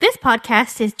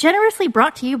podcast is generously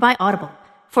brought to you by Audible.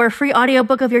 For a free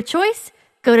audiobook of your choice,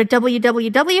 go to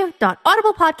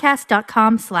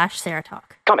www.audiblepodcast.com/Serotalk.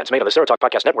 Comments made on the Serotalk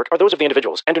Podcast Network are those of the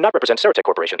individuals and do not represent Serotalk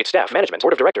Corporation, its staff, management,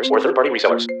 board of directors, or third-party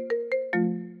resellers.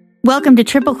 Welcome to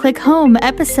Triple Click Home,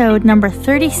 episode number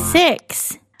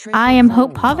 36. I am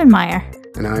Hope Povenmire.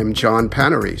 And I'm John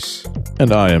Panarese.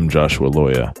 And I am Joshua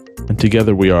Loya. And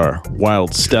together we are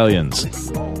Wild Stallions.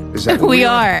 Is that what We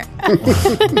are.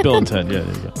 Bill and Ted, yeah,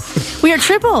 there you go. We are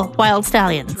triple Wild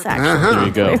Stallions, actually. There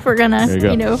you go. If we're gonna, There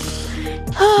you go.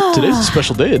 Today's a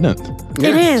special day, isn't it?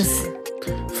 It is.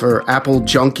 For Apple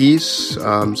junkies,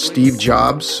 Steve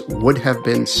Jobs would have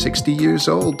been 60 years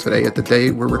old today at the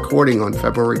day we're recording on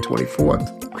February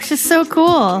 24th. Which is so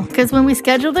cool, because when we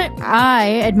scheduled it,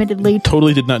 I admittedly...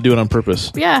 Totally did not do it on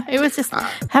purpose. Yeah, it was just...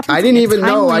 I didn't even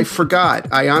know. I forgot.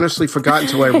 I honestly forgot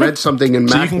until I read something in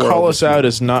So Macworld. you can call us out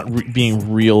as not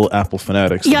being real Apple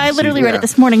fanatics. Yeah, I literally read it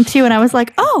this morning, too, and I was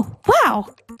like, oh, wow.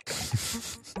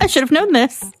 I should have known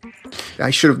this. I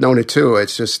should have known it, too.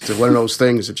 It's just one of those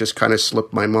things that just kind of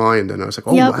slipped my mind, and I was like,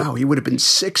 oh, wow, he would have been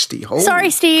 60. Holy. Sorry,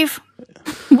 Steve.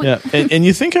 Yeah, and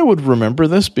you think I would remember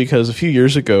this because a few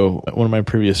years ago, at one of my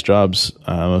previous jobs,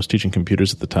 I was teaching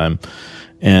computers at the time,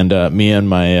 and me and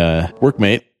my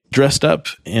workmate dressed up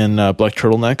in black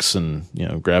turtlenecks and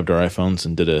grabbed our iPhones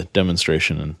and did a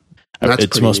demonstration. And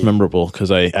it's most memorable because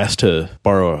I asked to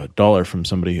borrow $1 from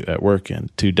somebody at work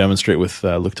and to demonstrate with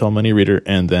Looktel Money Reader,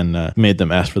 and then made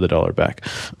them ask for the $1 back.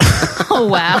 Oh,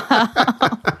 wow.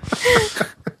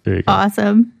 There you go.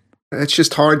 Awesome. It's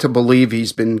just hard to believe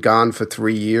he's been gone for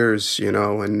 3 years,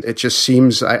 and it just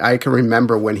seems, I can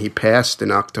remember when he passed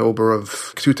in October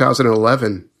of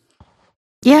 2011.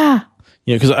 Yeah.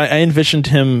 Yeah, because I envisioned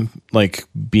him like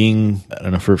being, I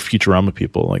don't know, for Futurama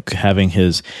people, like having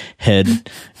his head,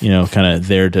 kind of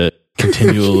there to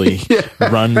continually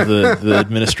run the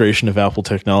administration of Apple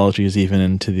technologies even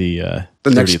into the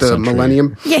next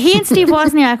millennium. Yeah, he and Steve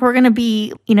Wozniak were going to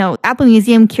be, Apple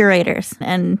Museum curators,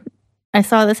 and I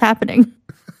saw this happening.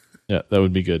 Yeah, that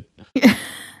would be good.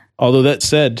 Although that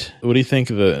said, what do you think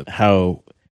of how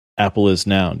Apple is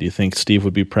now? Do you think Steve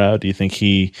would be proud? Do you think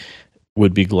he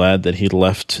would be glad that he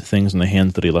left things in the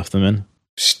hands that he left them in?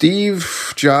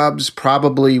 Steve Jobs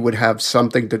probably would have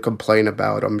something to complain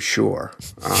about, I'm sure.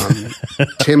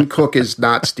 Tim Cook is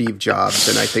not Steve Jobs,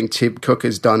 and I think Tim Cook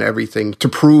has done everything to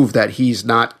prove that he's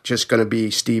not just going to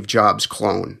be Steve Jobs'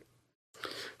 clone.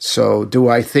 So do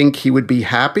I think he would be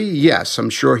happy? Yes,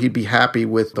 I'm sure he'd be happy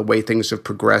with the way things have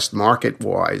progressed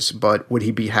market-wise, but would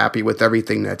he be happy with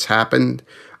everything that's happened?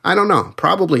 I don't know.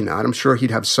 Probably not. I'm sure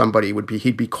he'd have somebody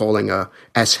he'd be calling a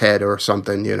S-head or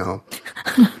something,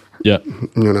 Yeah.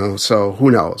 So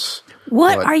who knows?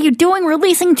 What are you doing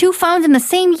releasing 2 phones in the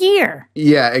same year?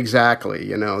 Yeah, exactly.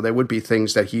 There would be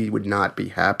things that he would not be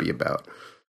happy about.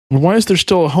 Why is there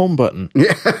still a home button?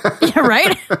 Yeah,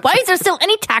 right? Why is there still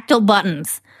any tactile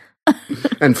buttons?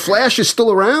 And Flash is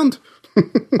still around?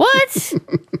 What?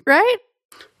 Right?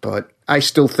 But I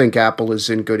still think Apple is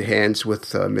in good hands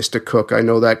with Mr. Cook. I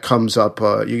know that comes up.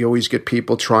 You always get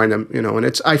people trying to,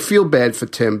 and I feel bad for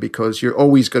Tim because you're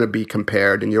always going to be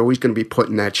compared and you're always going to be put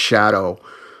in that shadow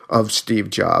of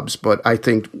Steve Jobs. But I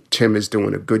think Tim is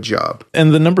doing a good job.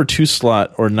 And the number 2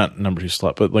 slot, or not number 2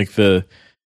 slot, but like the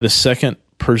second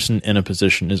person in a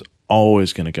position is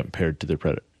always going to get compared to their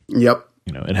predator. Yep.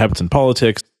 It happens in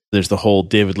politics. There's the whole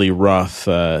David Lee Roth,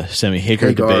 Sammy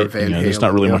Hagar debate. There's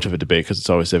not really much of a debate because it's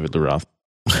always David Lee Roth.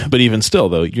 But even still,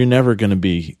 though, you're never going to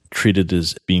be treated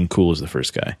as being cool as the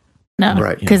first guy. No,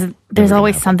 right? Because there's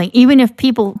always something. Even if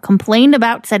people complained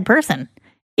about said person,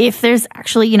 if there's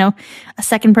actually, a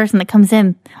second person that comes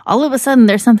in, all of a sudden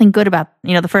there's something good about,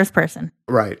 the first person.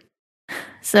 Right.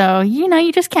 So,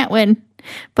 you just can't win.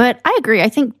 But I agree. I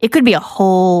think it could be a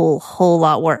whole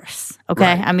lot worse. Okay?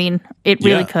 Right. I mean, it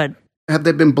really could. Have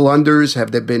there been blunders?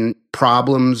 Have there been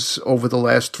problems over the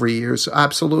last 3 years?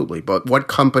 Absolutely. But what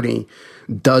company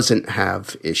doesn't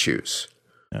have issues?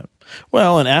 Yeah.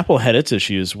 Well, and Apple had its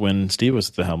issues when Steve was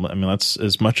at the helm. I mean, that's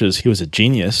as much as he was a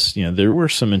genius. There were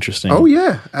some interesting. Oh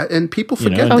yeah, and people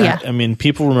forget that. Yeah. I mean,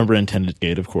 people remember Intended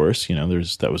Gate, of course.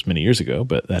 That was many years ago,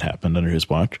 but that happened under his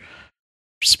watch.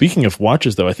 Speaking of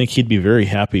watches, though, I think he'd be very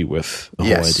happy with the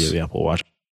whole idea of the Apple Watch.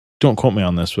 Don't quote me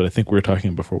on this, but I think we were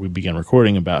talking before we began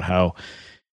recording about how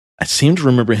I seem to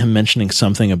remember him mentioning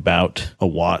something about a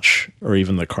watch or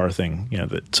even the car thing,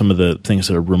 that some of the things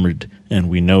that are rumored and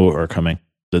we know are coming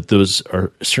that those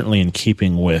are certainly in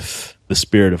keeping with the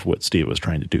spirit of what Steve was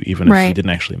trying to do, even if he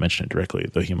didn't actually mention it directly,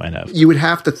 though he might have. You would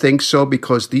have to think so,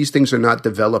 because these things are not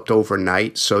developed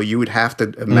overnight. So you would have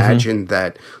to imagine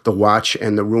that the watch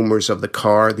and the rumors of the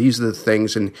car, these are the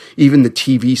things, and even the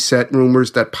TV set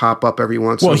rumors that pop up every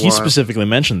once in a while. Well, he specifically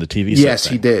mentioned the TV set. Yes,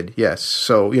 he did. Yes.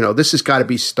 So, this has got to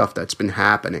be stuff that's been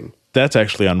happening. That's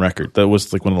actually on record. That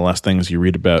was like one of the last things you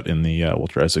read about in the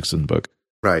Walter Isaacson book.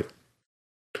 Right.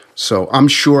 So I'm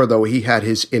sure, though, he had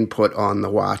his input on the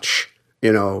watch.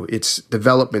 Its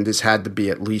development has had to be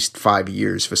at least 5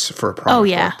 years for a product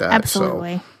like that.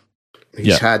 Absolutely. So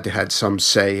he's had some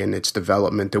say in its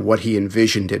development and what he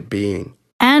envisioned it being.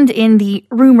 And in the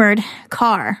rumored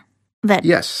car that,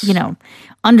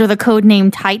 under the code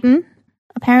name Titan,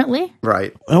 apparently.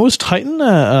 Right. Oh, was Titan,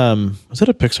 was that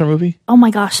a Pixar movie? Oh my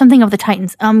gosh, something of the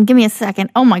Titans. Give me a second.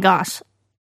 Oh my gosh.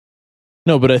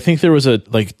 No, but I think there was a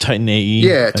Titan AE.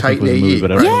 Yeah, Titan AE. Movie, but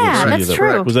that's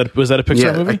true. Was that a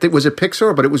Pixar movie? I think was it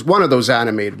Pixar, but it was one of those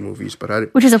animated movies.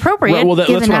 Which is appropriate, that's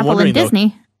given what I'm Apple and Disney.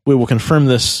 Though. We will confirm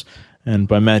this, and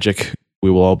by magic,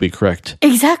 we will all be correct.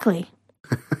 Exactly.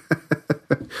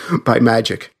 By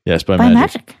magic. Yes, by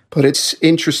magic. But it's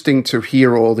interesting to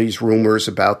hear all these rumors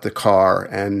about the car,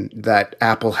 and that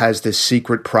Apple has this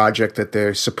secret project that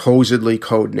they're supposedly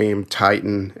codenamed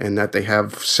Titan, and that they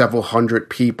have several hundred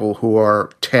people who are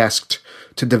tasked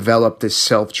to develop this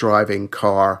self-driving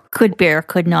car. Could be or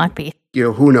could not be.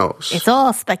 Who knows? It's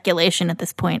all speculation at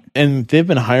this point. And they've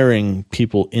been hiring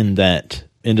people in that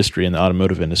industry, in the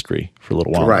automotive industry, for a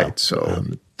little while now. So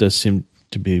it does seem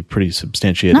to be pretty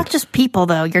substantiated. Not just people,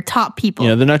 though. Your top people.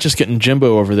 They're not just getting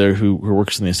Jimbo over there who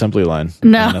works in the assembly line.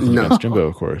 No. Nothing against Jimbo,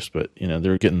 of course. But,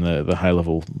 they're getting the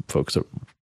high-level folks that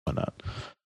whatnot.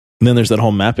 And then there's that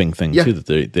whole mapping thing, too,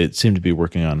 that they seem to be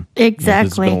working on.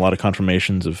 Exactly. There's been a lot of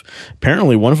confirmations of...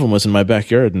 Apparently, one of them was in my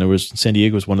backyard, and San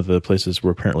Diego was one of the places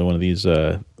where apparently one of these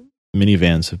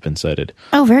minivans have been sighted.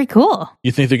 Oh, very cool.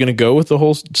 You think they're going to go with the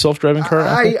whole self-driving car?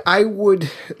 I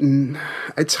would...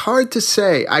 It's hard to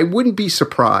say. I wouldn't be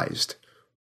surprised.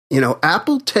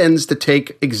 Apple tends to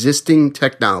take existing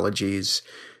technologies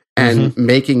and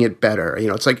making it better.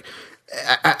 It's like...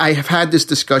 I have had this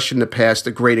discussion in the past.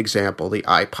 A great example, the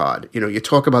iPod. You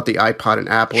talk about the iPod and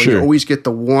Apple, and you always get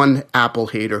the one Apple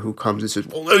hater who comes and says,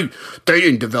 well, they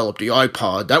didn't develop the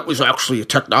iPod. That was actually a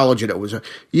technology that was...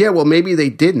 Yeah, well, maybe they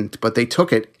didn't, but they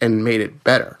took it and made it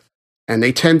better. And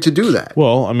they tend to do that.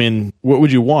 Well, I mean, what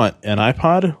would you want? An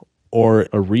iPod or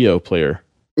a Rio player?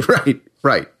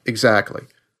 Right, exactly.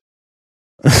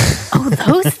 Oh,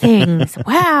 those things.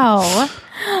 Wow.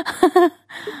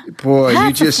 Boy,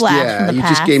 That's you just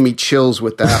gave me chills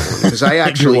with that one, because I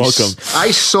actually I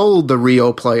sold the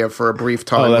Rio player for a brief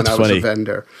time when I was a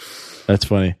vendor. That's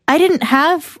funny. I didn't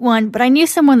have one, but I knew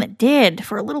someone that did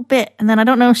for a little bit, and then I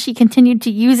don't know if she continued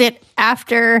to use it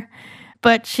after,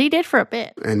 but she did for a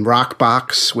bit. And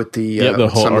Rockbox with the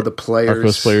whole some of the players.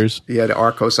 Arcos players. Yeah, the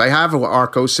Arcos. I have an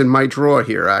Arcos in my drawer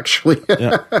here, actually.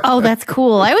 Oh, that's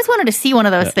cool. I always wanted to see one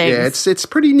of those things. Yeah, it's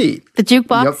pretty neat. The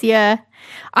jukebox, yeah.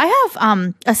 I have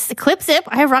a clip zip.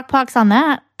 I have Rockbox on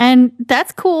that, and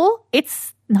that's cool.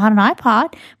 It's not an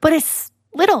iPod, but it's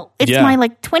little. It's my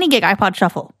 20 gig iPod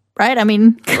Shuffle, right? I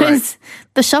mean, because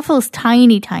the Shuffle is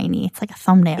tiny. It's like a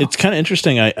thumbnail. It's kind of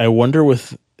interesting. I wonder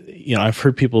with, I've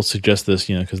heard people suggest this,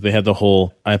 because they had the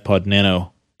whole iPod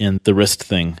Nano and the wrist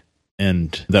thing,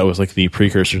 and that was like the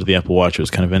precursor to the Apple Watch. It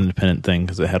was kind of an independent thing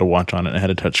because it had a watch on it and it had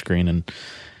a touch screen, and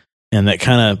that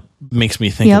kind of makes me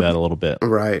think of that a little bit.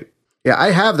 Right. Yeah,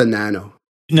 I have the Nano.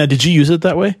 Now, did you use it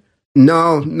that way?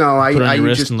 No. I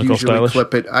just usually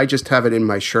clip it. I just have it in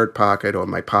my shirt pocket or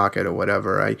my pocket or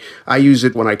whatever. I use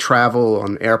it when I travel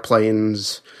on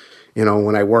airplanes.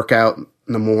 When I work out in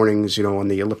the mornings. On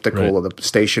the elliptical or the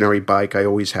stationary bike. I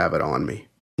always have it on me.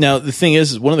 Now, the thing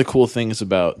is one of the cool things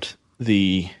about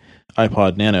the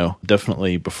iPod Nano,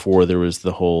 definitely before there was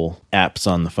the whole apps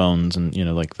on the phones and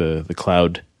like the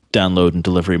cloud download and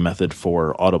delivery method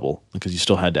for Audible, because you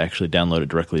still had to actually download it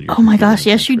directly to your computer. Oh my gosh,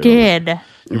 yes you did. You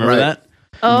remember that?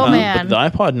 Oh man. But the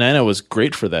iPod Nano was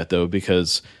great for that though,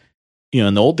 because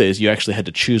in the old days you actually had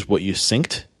to choose what you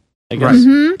synced, I guess,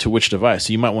 to which device.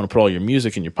 So you might want to put all your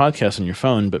music and your podcasts on your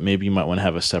phone, but maybe you might want to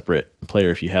have a separate player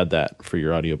if you had that for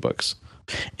your audiobooks.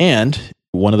 And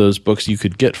one of those books you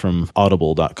could get from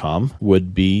audible.com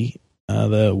would be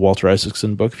the Walter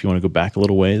Isaacson book, if you want to go back a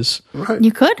little ways. Right.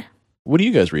 You could. What are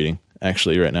you guys reading,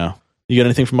 actually, right now? You got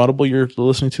anything from Audible you're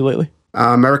listening to lately?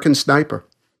 American Sniper.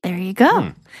 There you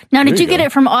go. Now, did you get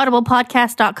it from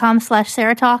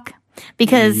audiblepodcast.com/SarahTalk?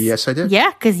 Because yes, I did. Yeah,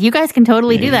 because you guys can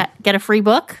totally do that. Get a free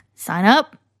book, sign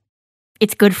up.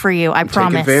 It's good for you, I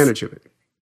promise. Take advantage of it.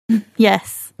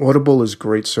 Yes. Audible is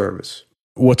great service.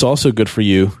 What's also good for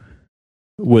you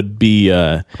would be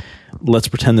Let's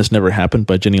Pretend This Never Happened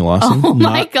by Jenny Lawson. Oh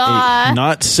my God.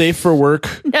 Not safe for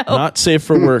work. No. Not safe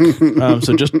for work.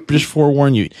 So just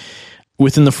forewarn you.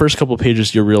 Within the first couple of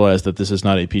pages, you'll realize that this is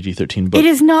not a PG-13 book. It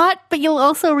is not, but you'll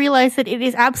also realize that it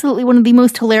is absolutely one of the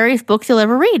most hilarious books you'll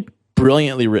ever read.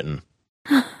 Brilliantly written.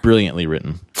 Brilliantly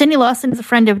written. Jenny Lawson is a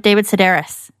friend of David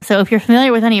Sedaris. So if you're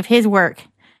familiar with any of his work,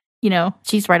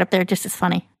 she's right up there just as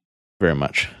funny. Very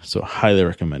much. So highly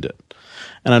recommend it.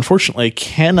 And unfortunately, I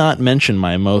cannot mention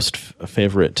my most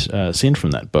favorite scene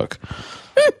from that book.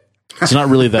 It's not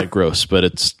really that gross, but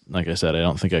it's, like I said, I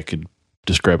don't think I could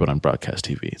describe it on broadcast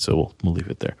TV. So we'll leave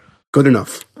it there. Good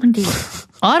enough. Indeed.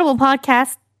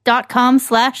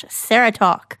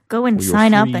 audiblepodcast.com/SarahTalk. Go and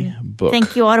sign up, and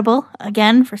thank you, Audible,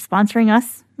 again for sponsoring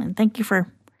us. And thank you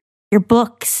for your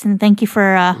books, and thank you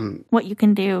for what you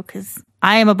can do, because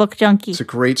I am a book junkie. It's a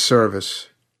great service.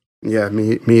 Yeah,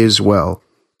 me as well.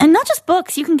 And not just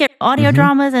books. You can get audio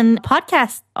dramas and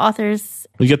podcast authors.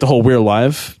 You get the whole We're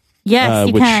Live. Yes,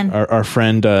 you which can. Our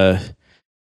friend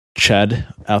Chad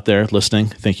out there listening.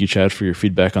 Thank you, Chad, for your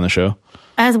feedback on the show.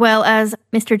 As well as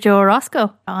Mr. Joe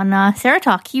Orozco on Sarah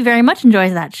Talk. He very much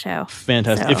enjoys that show.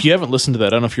 Fantastic. So. If you haven't listened to that, I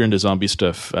don't know if you're into zombie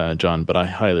stuff, John, but I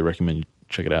highly recommend you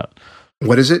check it out.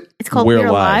 What is it? It's called We're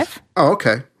Live. Oh,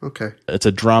 okay. It's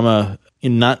a drama.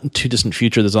 In not too distant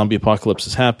future, the zombie apocalypse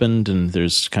has happened, and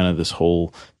there's kind of this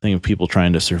whole thing of people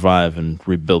trying to survive and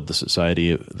rebuild the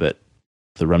society, that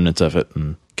the remnants of it,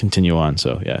 and continue on.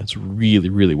 So yeah, it's really,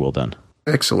 really well done.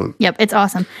 Excellent. Yep, it's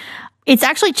awesome. It's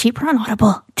actually cheaper on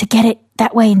Audible to get it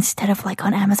that way instead of like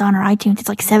on Amazon or iTunes. It's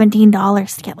like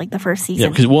 $17 to get like the first season. Yeah,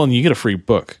 because and you get a free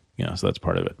book. So that's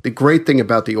part of it. The great thing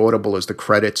about the Audible is the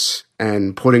credits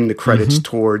and putting the credits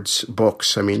towards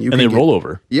books. I mean, they roll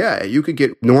over. Yeah, you could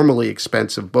get normally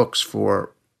expensive books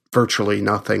for virtually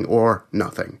nothing or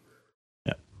nothing.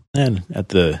 Yeah. And at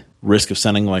the risk of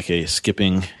sounding like a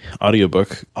skipping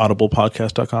audiobook,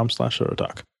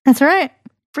 audiblepodcast.com/SarahTalk. That's right.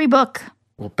 Free book.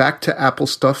 Well, back to Apple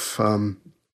stuff.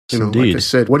 Indeed. Like I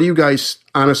said, what do you guys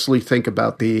honestly think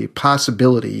about the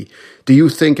possibility? Do you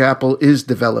think Apple is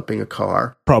developing a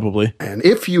car? Probably. And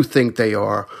if you think they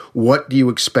are, what do you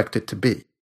expect it to be?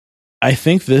 I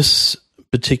think this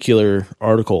particular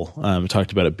article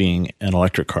talked about it being an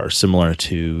electric car, similar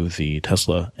to the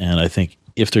Tesla. And I think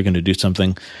if they're going to do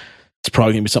something, it's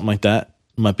probably going to be something like that.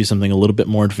 Might be something a little bit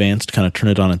more advanced, kind of turn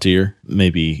it on its ear.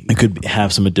 Maybe it could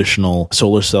have some additional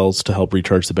solar cells to help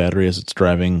recharge the battery as it's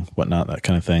driving, whatnot, that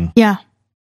kind of thing. Yeah.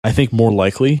 I think more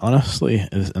likely, honestly,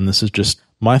 and this is just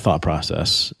my thought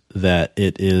process, that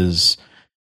it is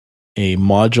a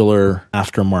modular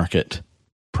aftermarket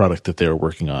product that they're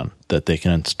working on that they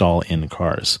can install in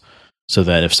cars. So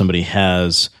that if somebody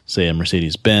has, say, a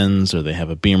Mercedes-Benz or they have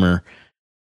a Beamer,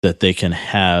 that they can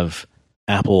have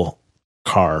Apple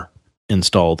Car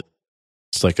installed.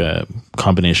 It's like a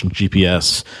combination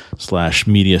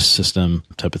GPS/media system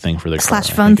type of thing for their car.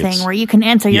 /phone thing where you can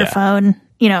answer your phone,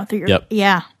 through your,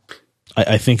 yeah.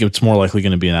 I think it's more likely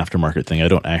going to be an aftermarket thing. I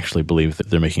don't actually believe that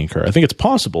they're making a car. I think it's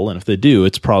possible, and if they do,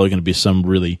 it's probably going to be some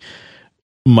really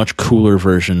much cooler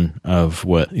version of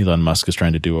what Elon Musk is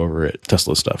trying to do over at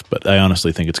Tesla stuff. But I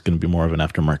honestly think it's going to be more of an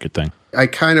aftermarket thing. I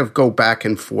kind of go back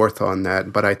and forth on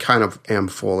that, but I kind of am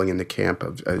falling in the camp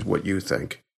of what you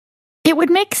think. It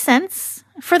would make sense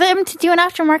for them to do an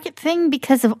aftermarket thing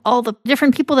because of all the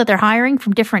different people that they're hiring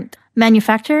from different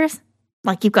manufacturers.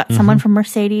 Like you've got someone from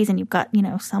Mercedes and you've got,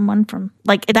 someone from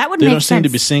that would they make sense. They don't seem to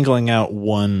be singling out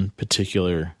one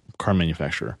particular car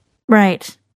manufacturer.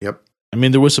 Right. Yep. I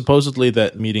mean, there was supposedly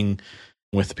that meeting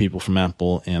with the people from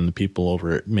Apple and the people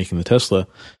over at making the Tesla.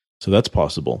 So that's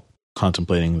possible,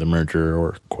 contemplating the merger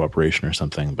or cooperation or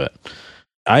something. But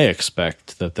I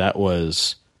expect that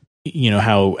was,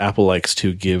 how Apple likes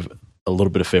to give a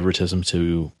little bit of favoritism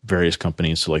to various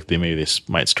companies. So like they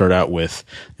might start out with,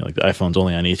 like the iPhone's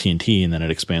only on AT&T and then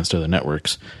it expands to other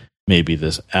networks. Maybe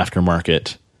this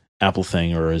aftermarket Apple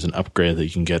thing, or as an upgrade that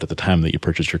you can get at the time that you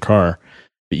purchase your car,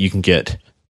 that you can get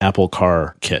Apple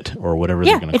Car Kit or whatever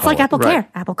they're going to call it. Yeah, it's like Apple Care,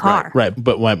 Apple Car. Right.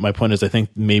 But my point is, I think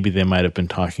maybe they might have been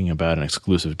talking about an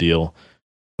exclusive deal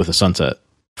with a sunset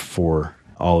for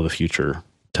all of the future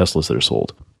Teslas that are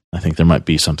sold. I think there might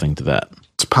be something to that.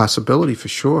 It's a possibility for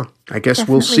sure. I guess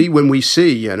Definitely. We'll see when we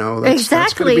see, That's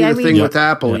Exactly. going to be the thing with Yep.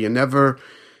 Apple. Yep.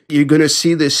 You're going to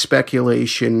see this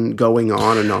speculation going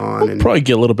on and on. We'll probably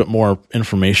get a little bit more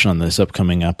information on this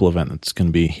upcoming Apple event that's going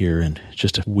to be here in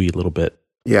just a wee little bit.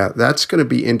 Yeah, that's going to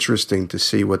be interesting to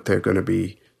see what they're going to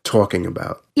be talking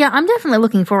about. Yeah, I'm definitely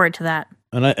looking forward to that.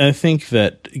 And I think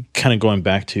that kind of going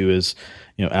back to is,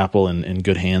 Apple in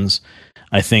good hands.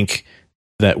 I think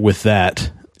that with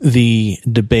that, the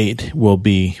debate will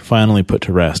be finally put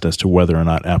to rest as to whether or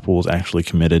not Apple is actually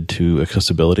committed to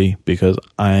accessibility, because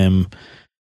I am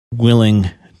willing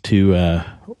to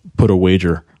put a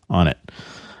wager on it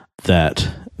that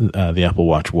the Apple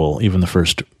Watch will, even the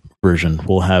first version,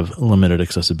 will have limited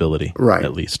accessibility, right?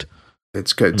 At least.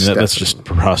 It's good. That's just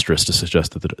preposterous to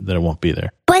suggest that it won't be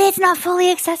there. But it's not fully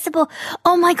accessible.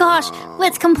 Oh my gosh,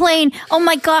 let's complain. Oh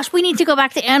my gosh, we need to go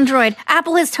back to Android.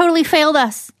 Apple has totally failed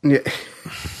us.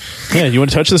 Yeah, you want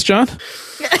to touch this, John?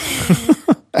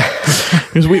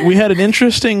 Because we had an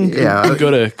interesting,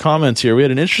 go to comments here. We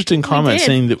had an interesting comment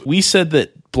saying that we said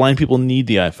that blind people need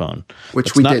the iPhone.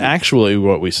 Which we not didn't. Actually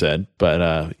what we said,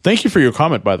 but thank you for your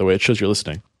comment, by the way. It shows you're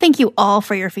listening. Thank you all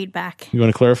for your feedback. You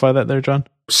want to clarify that there, John?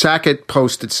 Sackett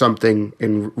posted something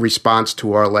in response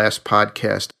to our last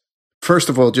podcast. First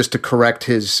of all, just to correct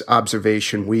his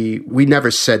observation, we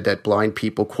never said that blind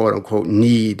people, quote unquote,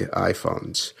 need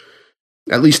iPhones.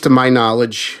 At least to my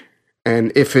knowledge.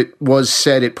 And if it was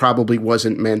said, it probably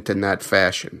wasn't meant in that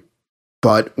fashion.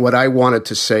 But what I wanted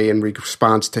to say in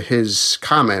response to his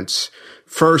comments,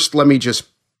 first, let me just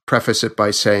preface it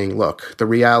by saying, look, the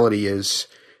reality is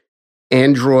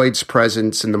Android's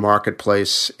presence in the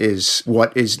marketplace is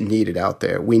what is needed out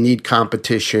there. We need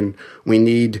competition. We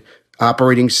need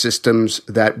operating systems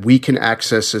that we can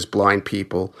access as blind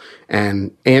people.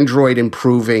 And Android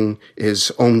improving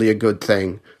is only a good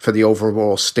thing for the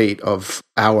overall state of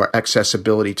our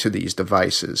accessibility to these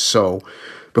devices. So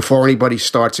before anybody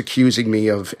starts accusing me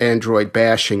of Android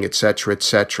bashing, et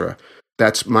cetera,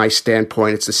 that's my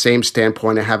standpoint. It's the same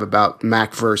standpoint I have about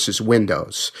Mac versus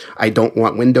Windows. I don't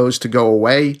want Windows to go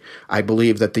away. I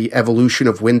believe that the evolution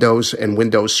of Windows and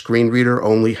Windows Screen Reader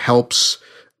only helps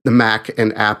the Mac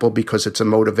and Apple because it's a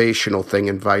motivational thing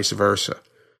and vice versa.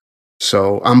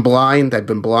 So I'm blind. I've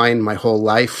been blind my whole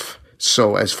life.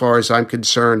 So as far as I'm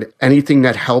concerned, anything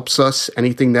that helps us,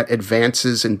 anything that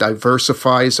advances and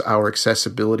diversifies our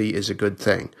accessibility is a good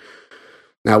thing.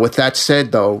 Now, with that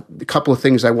said, though, a couple of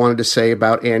things I wanted to say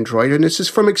about Android, and this is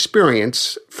from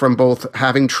experience, from both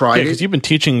having tried it. Because you've been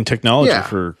teaching technology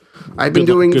for I've been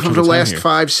doing for the last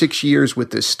 5-6 years with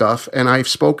this stuff, and I've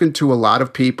spoken to a lot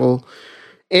of people.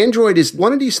 Android is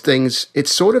one of these things, it's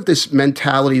sort of this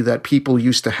mentality that people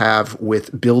used to have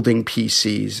with building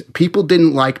PCs. People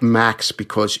didn't like Macs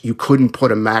because you couldn't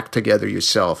put a Mac together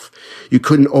yourself. You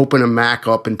couldn't open a Mac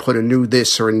up and put a new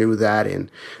this or a new that in.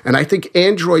 And I think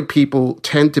Android people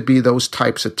tend to be those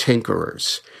types of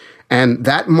tinkerers. And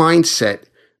that mindset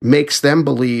makes them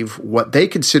believe what they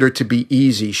consider to be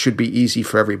easy should be easy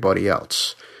for everybody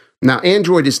else. Now,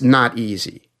 Android is not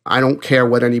easy. I don't care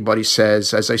what anybody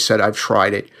says. As I said, I've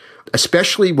tried it.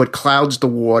 Especially what clouds the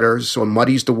waters or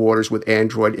muddies the waters with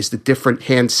Android is the different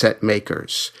handset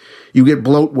makers. You get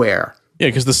bloatware. Yeah,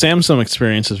 because the Samsung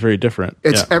experience is very different.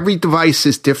 Every device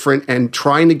is different, and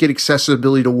trying to get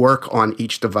accessibility to work on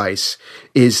each device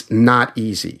is not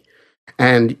easy.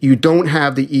 And you don't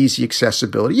have the easy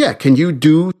accessibility. Yeah, can you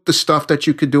do the stuff that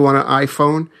you could do on an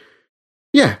iPhone?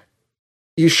 Yeah,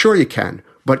 you can.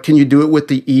 But can you do it with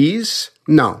the ease?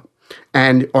 No.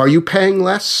 And are you paying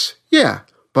less? Yeah.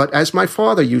 But as my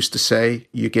father used to say,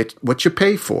 you get what you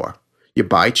pay for. You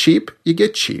buy cheap, you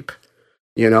get cheap.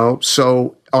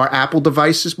 So are Apple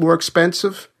devices more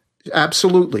expensive?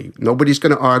 Absolutely. Nobody's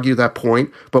going to argue that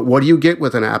point. But what do you get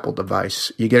with an Apple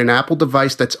device? You get an Apple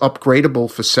device that's upgradable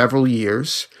for several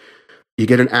years. You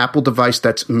get an Apple device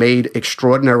that's made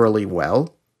extraordinarily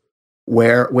well.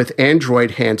 Where with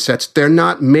Android handsets, they're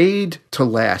not made to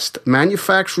last.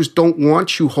 Manufacturers don't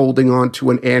want you holding on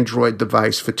to an Android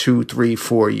device for 2, 3,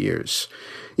 4 years.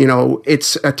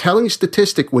 It's a telling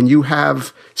statistic when you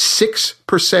have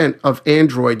 6% of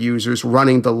Android users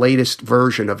running the latest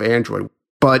version of Android.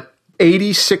 But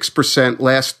 86%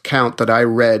 last count that I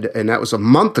read, and that was a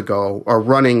month ago, are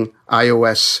running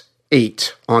iOS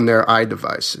 8 on their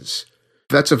iDevices.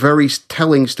 That's a very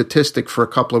telling statistic for a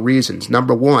couple of reasons.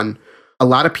 Number one, a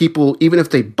lot of people, even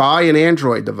if they buy an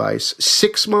Android device,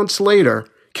 6 months later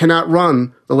cannot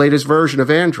run the latest version of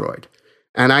Android.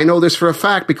 And I know this for a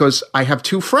fact because I have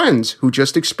 2 friends who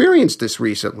just experienced this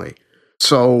recently.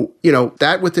 So,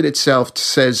 that within itself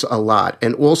says a lot.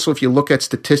 And also, if you look at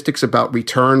statistics about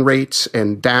return rates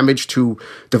and damage to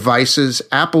devices,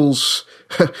 Apple's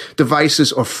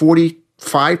devices are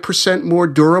 45% more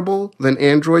durable than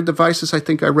Android devices, I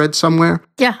think I read somewhere.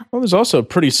 Yeah. Well, there's also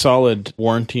pretty solid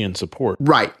warranty and support.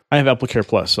 Right. I have AppleCare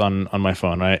Plus on my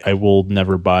phone. I will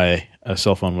never buy a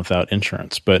cell phone without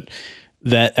insurance, but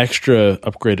that extra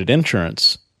upgraded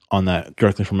insurance on that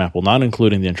directly from Apple, not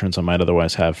including the insurance I might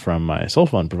otherwise have from my cell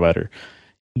phone provider,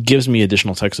 gives me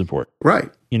additional tech support. Right.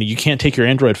 You can't take your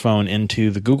Android phone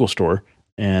into the Google store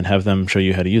and have them show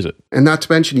you how to use it. And not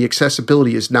to mention the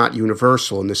accessibility is not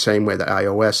universal in the same way that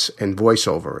iOS and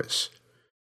VoiceOver is.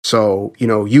 So,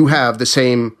 you have the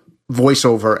same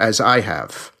VoiceOver as I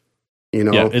have.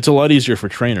 Yeah, it's a lot easier for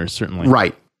trainers, certainly.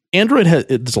 Right. Android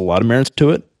there's a lot of merits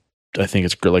to it. I think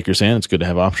it's good, like you're saying, it's good to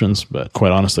have options, but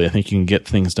quite honestly, I think you can get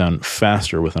things done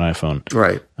faster with an iPhone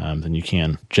than you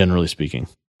can, generally speaking.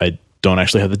 I don't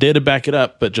actually have the data to back it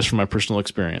up, but just from my personal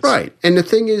experience. Right. And the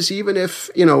thing is, even if,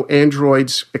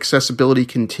 Android's accessibility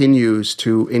continues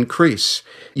to increase,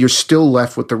 you're still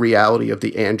left with the reality of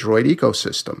the Android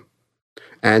ecosystem.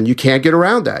 And you can't get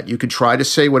around that. You could try to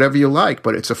say whatever you like,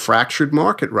 but it's a fractured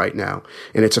market right now.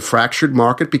 And it's a fractured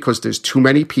market because there's too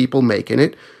many people making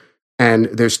it, and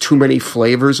there's too many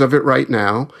flavors of it right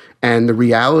now. And the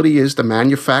reality is the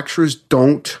manufacturers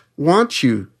don't want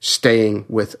you staying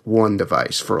with one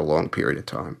device for a long period of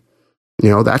time.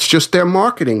 That's just their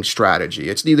marketing strategy.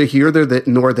 It's neither here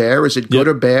nor there. Is it good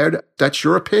or bad? That's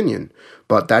your opinion.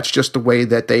 But that's just the way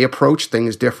that they approach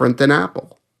things different than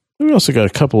Apple. We also got a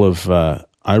couple of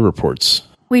iReports.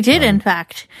 We did, in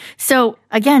fact. So,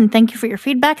 again, thank you for your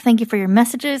feedback. Thank you for your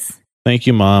messages. Thank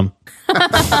you, Mom.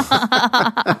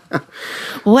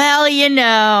 Well,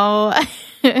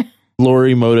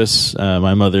 Lori Modis,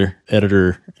 my mother,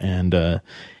 editor and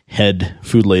head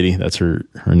food lady, that's her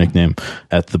nickname,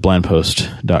 at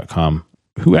theblandpost.com,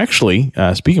 who actually,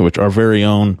 speaking of which, our very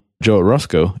own Joe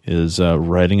Roscoe is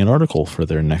writing an article for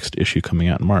their next issue coming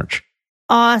out in March.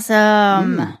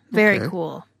 Awesome. Very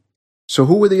cool. So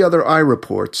who were the other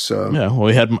iReports?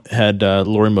 We had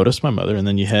Lori Modis, my mother, and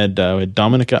then you had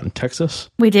Dominic out in Texas.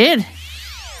 We did.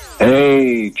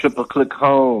 Hey, Triple Click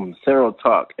Home, Cero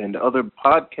Talk, and other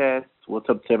podcasts. What's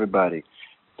up to everybody?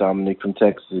 Dominic from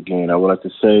Texas again. I would like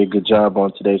to say good job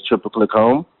on today's Triple Click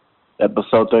Home,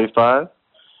 episode 35.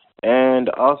 And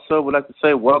also would like to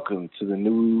say welcome to the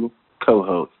new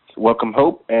co-hosts. Welcome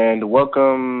Hope, and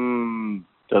welcome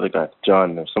the other guy,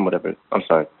 John, or some whatever. I'm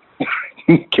sorry.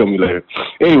 Kill me later.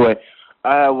 Anyway,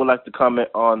 I would like to comment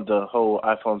on the whole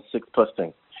iPhone 6 Plus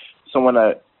thing. Someone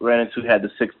I ran into had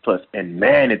the 6 Plus, and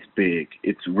man, it's big.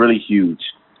 It's really huge.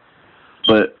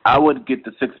 But I would get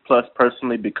the 6 Plus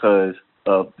personally because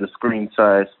of the screen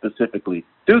size specifically,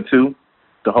 due to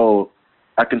the whole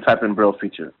I can type in Braille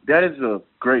feature. That is a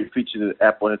great feature that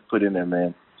Apple has put in there,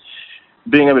 man.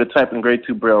 Being able to type in grade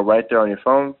 2 Braille right there on your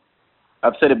phone.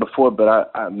 I've said it before,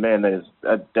 but I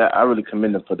really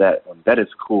commend them for that one. That is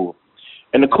cool.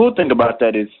 And the cool thing about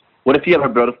that is, what if you have a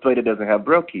Braille display that doesn't have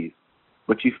Braille keys,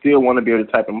 but you still want to be able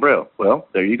to type in Braille? Well,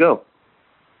 there you go.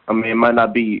 I mean, it might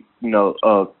not be,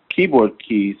 keyboard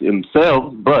keys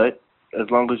themselves, but as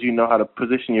long as you know how to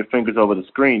position your fingers over the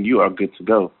screen, you are good to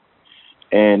go.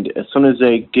 And as soon as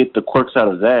they get the quirks out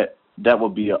of that, that will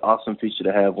be an awesome feature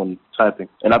to have when typing.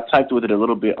 And I've typed with it a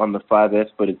little bit on the 5S,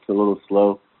 but it's a little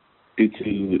slow due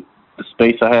to the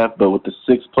space I have. But with the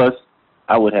 6 Plus,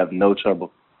 I would have no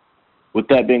trouble. With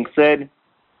that being said,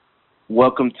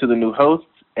 welcome to the new hosts,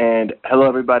 and hello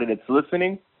everybody that's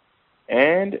listening.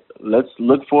 And let's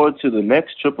look forward to the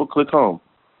next Triple Click Home.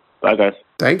 Bye, guys.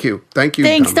 Thank you.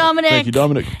 Thanks, Dominic. Thank you,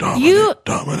 Dominic.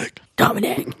 Dominic.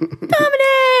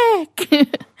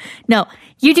 No,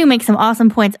 you do make some awesome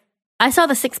points. I saw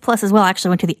the 6 Plus as well. I actually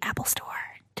went to the Apple Store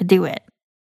to do it.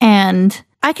 And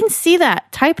I can see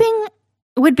that. Typing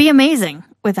would be amazing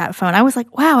with that phone. I was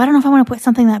like, wow, I don't know if I want to put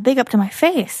something that big up to my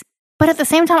face. But at the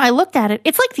same time, I looked at it.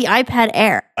 It's like the iPad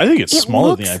Air. I think it's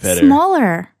smaller than the iPad Air.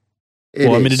 Smaller.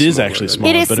 It is actually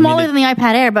smaller. It is smaller than the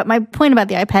iPad Air, but my point about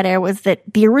the iPad Air was that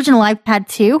the original iPad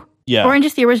 2, or in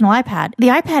just the original iPad, the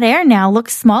iPad Air now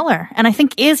looks smaller, and I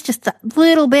think is just a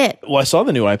little bit. Well, I saw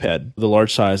the new iPad, the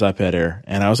large size iPad Air,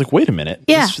 and I was like, wait a minute.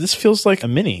 Yeah. This feels like a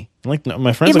mini. Like, no,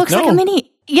 my friend's like, no. It looks like a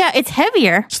mini. Yeah, it's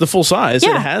heavier. It's the full size.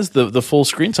 Yeah. It has the full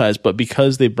screen size, but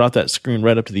because they brought that screen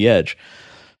right up to the edge.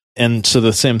 And so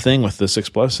the same thing with the 6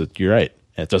 Plus, you're right.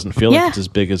 It doesn't feel like it's as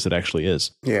big as it actually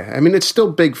is. Yeah, I mean, it's still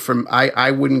big from...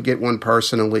 I wouldn't get one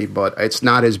personally, but it's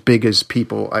not as big as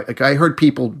people... I heard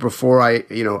people before I,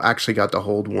 actually got to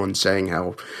hold one saying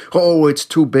how, it's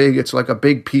too big, it's like a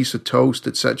big piece of toast,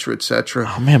 et cetera, et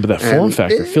cetera. Oh, man, but that form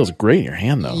factor feels great in your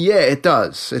hand, though. Yeah, it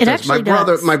does. It does.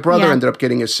 My brother ended up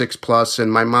getting a 6 Plus,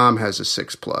 and my mom has a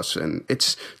 6 Plus, and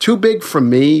it's too big for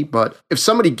me, but if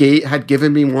somebody had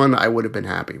given me one, I would have been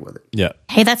happy with it. Yeah.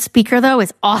 Hey, that speaker, though,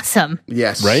 is awesome.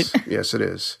 Yes. Right? Yes, it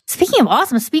is. Speaking of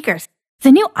awesome speakers,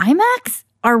 the new iMacs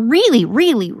are really,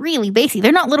 really, really basic.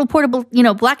 They're not little portable,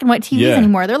 black and white TVs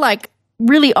anymore. They're like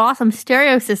really awesome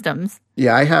stereo systems.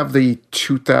 Yeah, I have the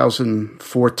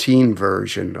 2014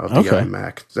 version of the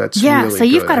iMac. That's really so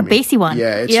you've good. got a bassy one.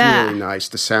 Yeah, it's really nice.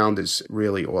 The sound is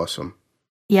really awesome.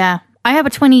 Yeah, I have a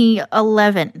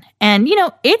 2011, and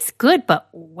it's good, but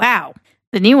wow,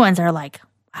 the new ones are like,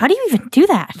 how do you even do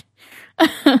that?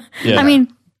 I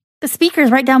mean, the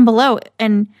speaker's right down below,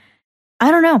 and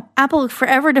I don't know. Apple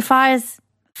forever defies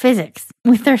physics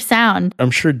with their sound.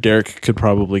 I'm sure Derek could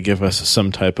probably give us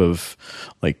some type of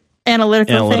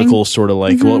analytical sort of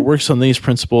well, it works on these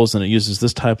principles and it uses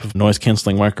this type of noise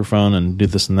canceling microphone and do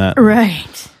this and that.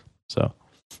 Right. So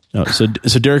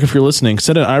Derek, if you're listening,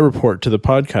 send an iReport to the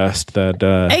podcast that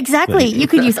exactly. You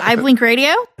could use iBlink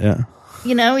Radio. Yeah.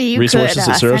 You resources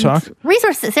could at Serotalk.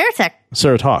 Resources at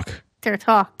Serotalk.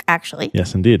 Serotalk, actually.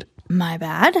 Yes, indeed. My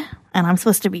bad. And I'm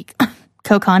supposed to be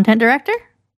co-content director.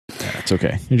 Yeah, it's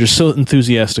okay. You're just so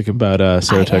enthusiastic about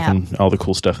Serotalk and all the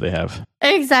cool stuff they have.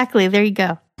 Exactly. There you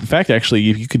go. In fact, actually,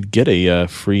 you could get a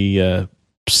free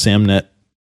SamNet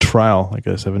trial, like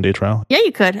a 7-day trial. Yeah,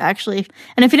 you could, actually.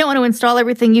 And if you don't want to install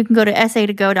everything, you can go to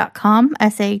satogo.com,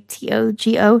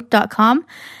 SATOGO.com,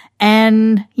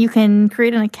 and you can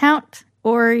create an account,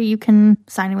 or you can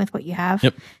sign in with what you have.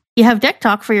 Yep. You have Deck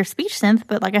Talk for your speech synth,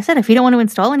 but like I said, if you don't want to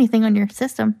install anything on your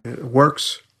system, it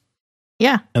works.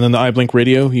 Yeah. And then the iBlink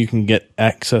Radio, you can get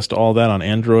access to all that on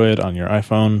Android, on your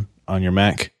iPhone, on your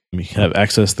Mac. You can have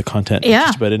access to the content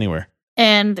just about anywhere.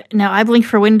 And now iBlink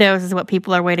for Windows is what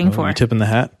people are waiting for. You're tipping the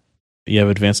hat? You have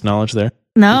advanced knowledge there?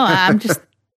 No, I'm just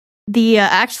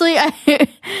actually,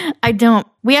 I don't.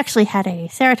 We actually had a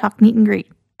Serotalk meet and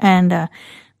greet, and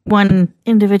one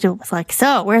individual was like,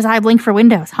 "So, where's iBlink for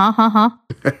Windows?"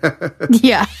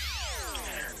 Yeah.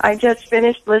 I just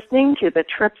finished listening to the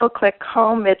Triple Click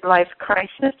Home Midlife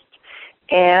Crisis,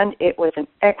 and it was an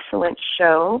excellent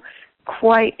show,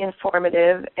 quite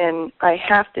informative, and I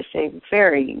have to say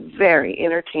very, very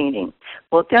entertaining.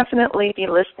 We'll definitely be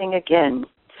listening again.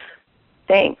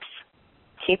 Thanks.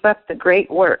 Keep up the great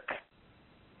work.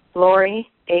 Lori,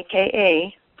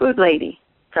 a.k.a. Food Lady,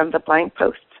 from the Blank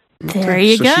Post. There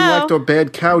you go. So she liked our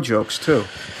bad cow jokes, too.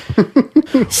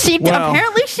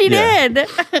 Apparently she did.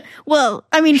 Well,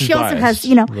 I mean, she also has, a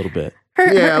little bit.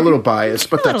 A little biased,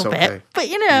 but that's okay. Bit, but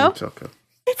it's okay.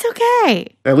 It's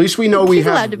okay. At least we know we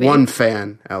have one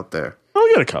fan out there. Oh,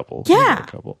 we got a couple. Yeah.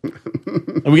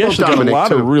 And we actually got a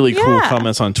lot of really cool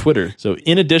comments on Twitter. So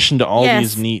in addition to all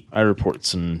these neat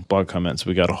iReports and blog comments,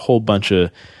 we got a whole bunch of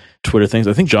Twitter things.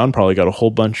 I think John probably got a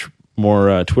whole bunch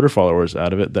more Twitter followers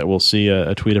out of it that we'll see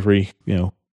a tweet every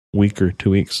week or 2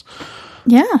 weeks.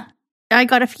 Yeah. I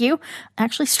got a few.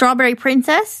 Actually, Strawberry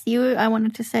Princess, I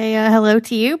wanted to say hello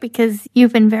to you because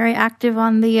you've been very active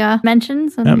on the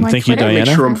mentions. And thank you, Diana.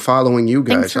 Make sure I'm following you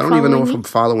guys. I don't even know if I'm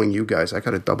following you guys. I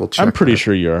got to double check. I'm pretty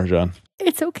sure you are, John.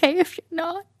 It's okay if you're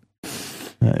not.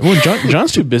 Well,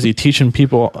 John's too busy teaching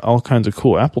people all kinds of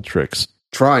cool Apple tricks.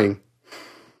 Trying.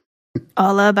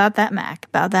 All about that Mac.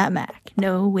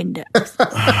 No Windows.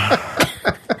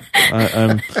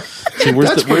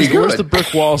 Where's the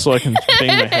brick wall so I can bang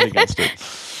my head against it?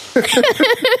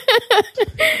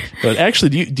 But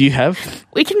actually, do you have?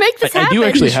 We can make this happen. I do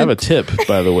actually have a tip,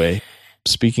 by the way.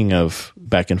 Speaking of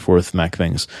back and forth Mac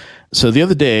things, so the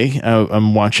other day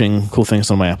I'm watching cool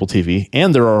things on my Apple TV,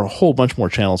 and there are a whole bunch more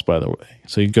channels, by the way.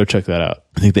 So you can go check that out.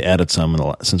 I think they added some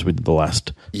since we did the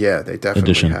last. Yeah, they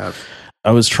definitely edition. have.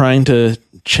 I was trying to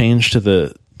change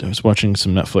I was watching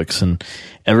some Netflix, and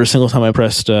every single time I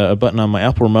pressed a button on my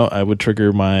Apple remote, I would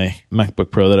trigger my MacBook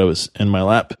Pro that I was in my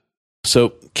lap.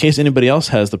 So in case anybody else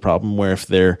has the problem where if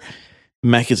their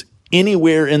Mac is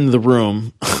anywhere in the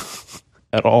room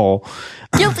at all.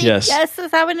 Guilty. Yes,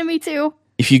 this happened to me too.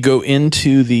 If you go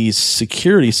into the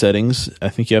security settings, I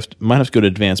think might have to go to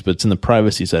advanced, but it's in the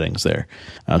privacy settings there.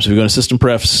 So if you go to system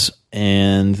prefs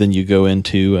and then you go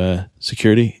into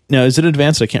security. Now, is it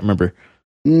advanced? I can't remember.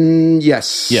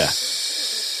 Yes.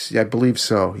 Yeah. I believe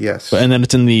so. Yes. And then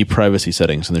it's in the privacy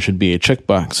settings, and there should be a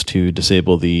checkbox to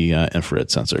disable the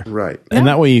infrared sensor. Right. And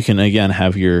that way you can, again,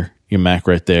 have your Mac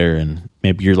right there, and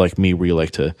maybe you're like me where you like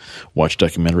to watch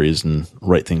documentaries and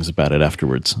write things about it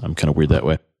afterwards. I'm kind of weird that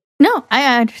way. No,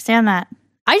 I understand that.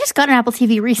 I just got an Apple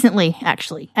TV recently,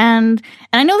 actually. And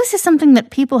I know this is something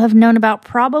that people have known about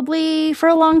probably for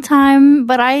a long time,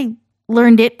 but I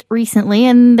learned it recently,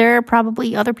 and there are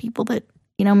probably other people that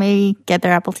may get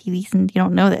their Apple TVs and you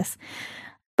don't know this.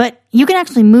 But you can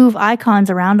actually move icons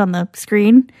around on the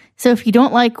screen. So if you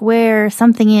don't like where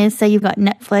something is, say you've got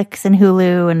Netflix and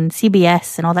Hulu and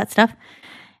CBS and all that stuff,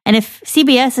 and if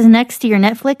CBS is next to your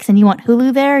Netflix and you want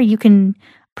Hulu there, you can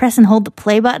press and hold the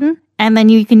play button, and then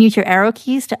you can use your arrow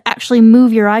keys to actually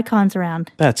move your icons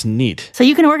around. That's neat. So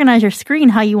you can organize your screen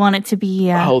how you want it to be.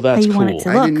 That's how you want it cool. to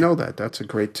look. I didn't know that. That's a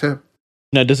great tip.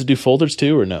 Now, does it do folders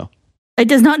too, or no? It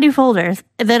does not do folders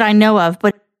that I know of,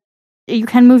 but you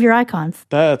can move your icons.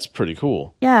 That's pretty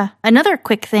cool. Yeah. Another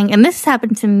quick thing, and this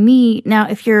happened to me. Now,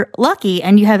 if you're lucky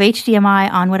and you have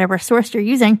HDMI on whatever source you're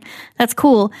using, that's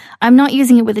cool. I'm not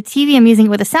using it with a TV. I'm using it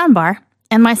with a soundbar,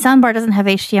 and my soundbar doesn't have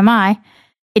HDMI.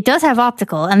 It does have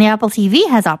optical, and the Apple TV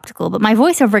has optical, but my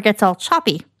voiceover gets all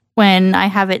choppy when I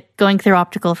have it going through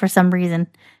optical for some reason.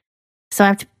 So I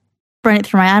have to run it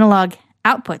through my analog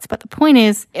outputs. But the point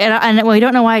is, and we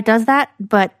don't know why it does that,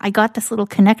 but I got this little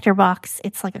connector box.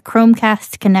 It's like a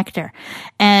Chromecast connector,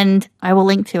 and I will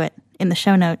link to it in the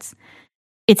show notes.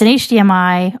 It's an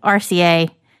HDMI RCA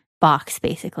box,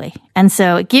 basically. And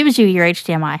so it gives you your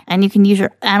HDMI, and you can use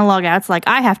your analog outs like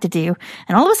I have to do.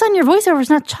 And all of a sudden, your voiceover is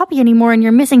not choppy anymore, and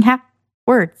you're missing half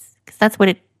words, because that's what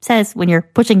it says when you're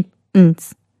pushing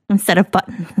instead of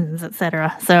buttons,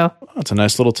 etc. So that's a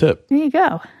nice little tip. There you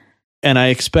go. And I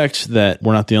expect that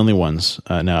we're not the only ones.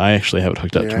 Now, I actually have it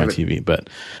hooked up to my TV, but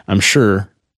I'm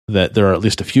sure that there are at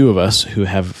least a few of us who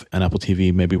have an Apple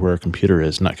TV, maybe where our computer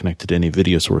is not connected to any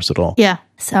video source at all. Yeah.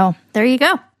 So there you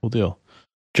go. Cool deal.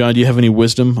 John, do you have any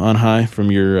wisdom on high from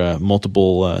your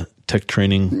multiple tech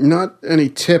training? Not any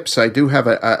tips. I do have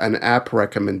an app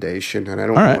recommendation, and I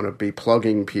don't want to be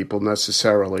plugging people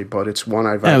necessarily, but it's one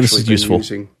I've actually been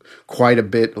using quite a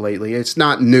bit lately. It's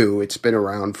not new. It's been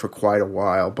around for quite a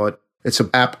while, but it's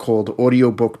an app called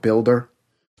Audiobook Builder.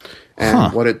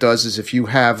 And what it does is if you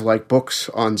have like books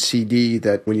on CD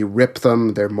that when you rip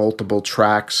them, they're multiple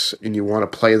tracks and you want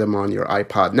to play them on your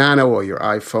iPod Nano or your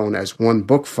iPhone as one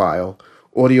book file,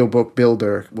 Audiobook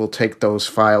Builder will take those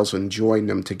files and join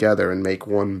them together and make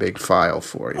one big file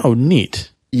for you. Oh,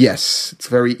 neat. Yes, it's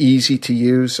very easy to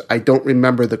use. I don't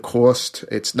remember the cost.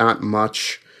 It's not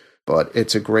much, but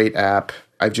it's a great app.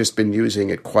 I've just been using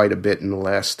it quite a bit in the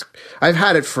last... I've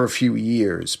had it for a few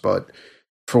years, but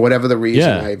for whatever the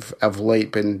reason, I've of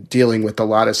late been dealing with a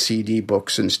lot of CD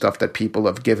books and stuff that people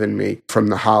have given me from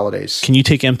the holidays. Can you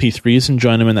take MP3s and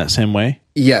join them in that same way?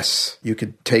 Yes, you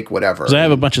could take whatever. Because I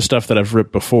have a bunch of stuff that I've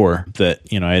ripped before that,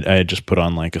 I had just put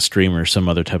on like a stream or some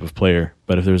other type of player.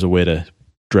 But if there's a way to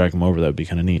drag them over, that would be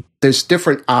kind of neat. There's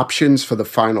different options for the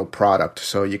final product,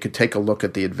 so you could take a look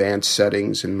at the advanced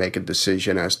settings and make a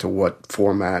decision as to what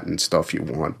format and stuff you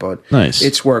want. But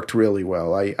It's worked really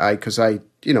well. I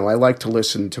like to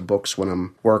listen to books when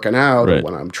I'm working out or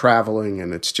when I'm traveling,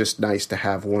 and it's just nice to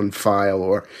have one file.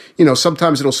 Or,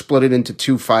 sometimes it'll split it into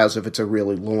two files if it's a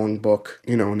really long book,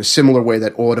 in a similar way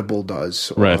that Audible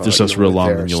does. Right, if this stuff's real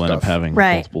long, then you'll end up having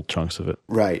multiple chunks of it.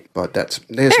 Right, but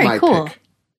there's my pick.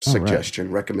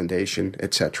 Suggestion, recommendation,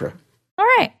 etc. All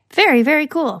right. Very, very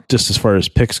cool. Just as far as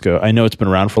picks go, I know it's been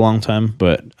around for a long time,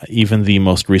 but even the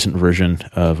most recent version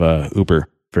of Uber,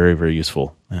 very, very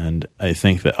useful. And I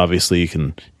think that obviously you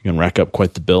can rack up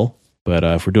quite the bill, but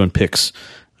if we're doing picks,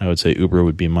 I would say Uber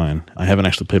would be mine. I haven't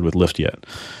actually played with Lyft yet,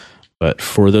 but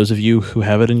for those of you who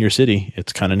have it in your city,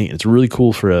 it's kind of neat. It's really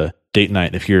cool for a date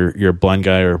night if you're a blind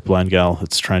guy or a blind gal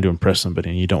that's trying to impress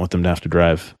somebody and you don't want them to have to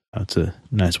drive. That's a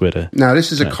nice way to... Now,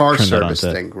 this is a car service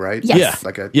thing, right? Yes.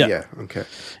 Yeah. Okay.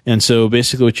 And so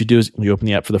basically what you do is you open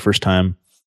the app for the first time,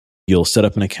 you'll set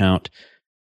up an account,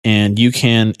 and you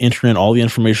can enter in all the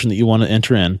information that you want to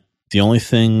enter in. The only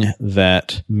thing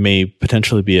that may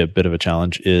potentially be a bit of a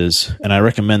challenge is, and I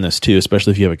recommend this too,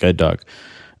 especially if you have a guide dog,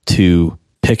 to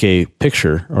pick a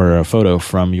picture or a photo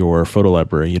from your photo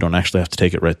library. You don't actually have to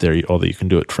take it right there, although you can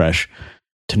do it fresh,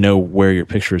 to know where your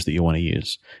picture is that you want to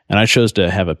use. And I chose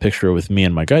to have a picture with me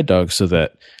and my guide dog so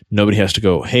that nobody has to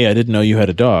go, hey, I didn't know you had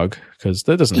a dog, because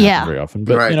that doesn't happen very often.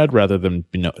 But I'd rather them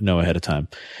know ahead of time.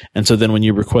 And so then when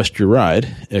you request your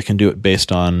ride, it can do it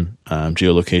based on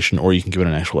geolocation, or you can give it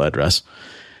an actual address.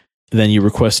 Then you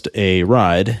request a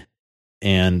ride,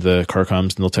 and the car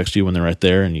comes, and they'll text you when they're right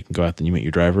there, and you can go out and you meet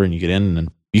your driver, and you get in,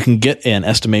 and you can get an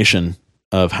estimation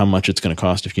of how much it's going to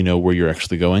cost if you know where you're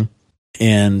actually going.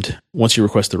 And once you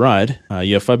request the ride,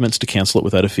 you have 5 minutes to cancel it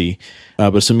without a fee.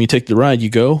 But assuming you take the ride, you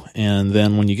go, and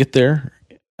then when you get there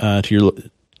to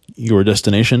your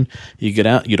destination, you get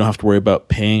out. You don't have to worry about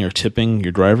paying or tipping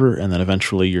your driver, and then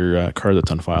eventually your car that's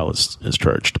on file is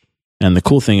charged. And the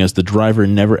cool thing is the driver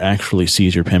never actually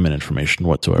sees your payment information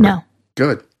whatsoever. No.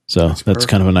 Good. So that's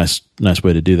kind of a nice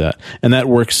way to do that. And that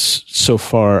works so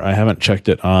far. I haven't checked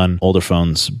it on older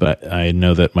phones, but I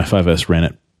know that my 5S ran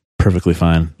it perfectly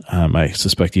fine. I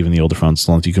suspect even the older phones, as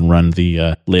long as you can run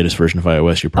the latest version of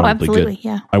iOS, you're probably absolutely, good.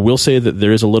 Yeah. I will say that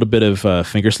there is a little bit of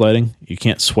finger sliding. You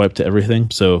can't swipe to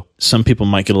everything. So some people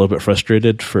might get a little bit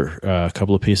frustrated for a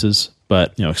couple of pieces,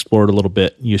 but explore it a little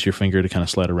bit, use your finger to kind of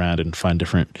slide around and find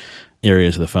different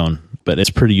areas of the phone. But it's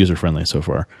pretty user-friendly so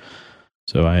far.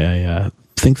 So I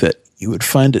think that you would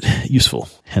find it useful,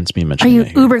 hence me mentioning it. Are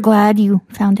you uber glad you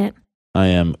found it? I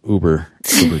am uber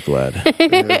glad.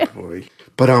 Oh, boy.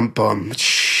 But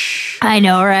I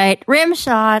know, right? Rim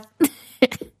shot.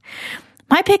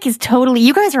 My pick is totally,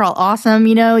 you guys are all awesome.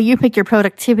 You pick your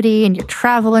productivity and your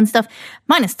travel and stuff.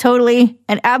 Mine is totally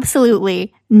and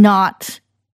absolutely not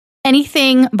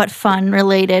anything but fun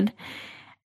related.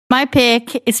 My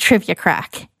pick is Trivia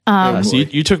Crack. So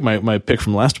you took my pick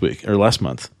from last week or last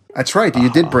month. That's right. You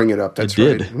did bring it up. That's I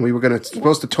did. right. We were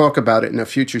supposed to talk about it in a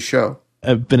future show.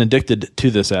 I've been addicted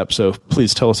to this app, so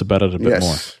please tell us about it a bit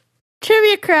more.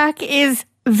 Trivia Crack is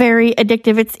very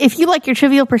addictive. It's if you like your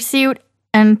Trivial Pursuit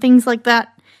and things like that,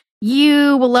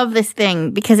 you will love this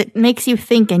thing because it makes you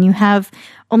think and you have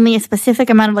only a specific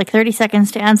amount of 30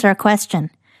 seconds to answer a question.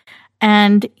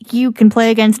 And you can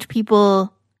play against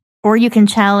people or you can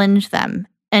challenge them.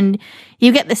 And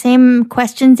you get the same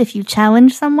questions if you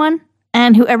challenge someone,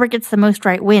 and whoever gets the most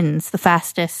right wins the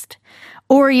fastest.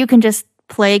 Or you can just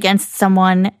play against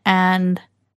someone and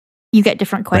you get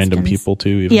different questions. Random people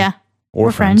too, even. Yeah.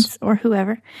 Or friends. Or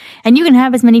whoever. And you can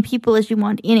have as many people as you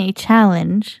want in a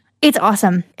challenge. It's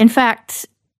awesome. In fact,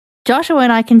 Joshua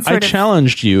and I can I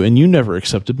challenged you and you never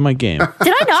accepted my game.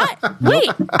 Did I not? Wait,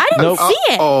 I didn't see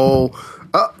it.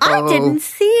 I didn't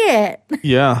see it.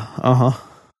 Yeah,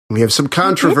 We have some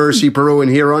controversy brewing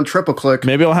here on Triple Click.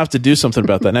 Maybe I'll have to do something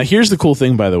about that. Now, here's the cool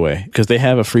thing, by the way, because they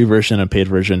have a free version and a paid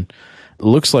version. It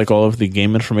looks like all of the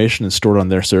game information is stored on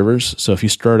their servers. So if you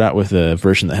start out with a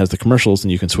version that has the commercials,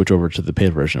 then you can switch over to the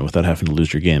paid version without having to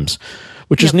lose your games,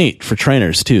 which is neat for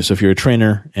trainers too. So if you're a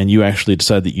trainer and you actually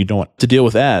decide that you don't want to deal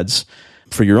with ads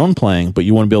for your own playing, but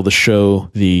you want to be able to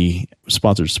show the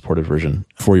sponsored supported version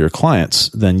for your clients,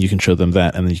 then you can show them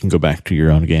that, and then you can go back to your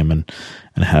own game and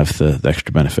have the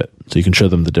extra benefit. So you can show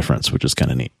them the difference, which is kind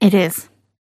of neat. It is.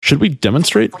 Should we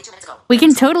demonstrate? We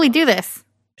can totally do this.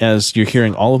 As you're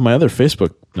hearing all of my other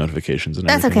Facebook notifications and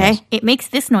That's everything okay. else. It makes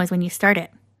this noise when you start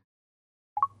it.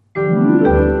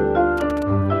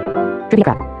 Trivia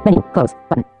Crack. Menu. Close.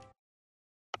 Button.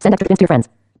 Send extra spins to your friends.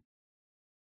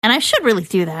 And I should really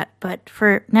do that, but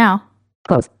for now,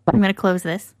 Close. I'm Button. going to close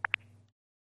this.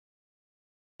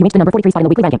 You reached the number 43 spot in the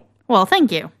weekly ranking. Well,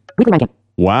 thank you. Weekly ranking.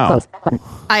 Wow. Close. Button.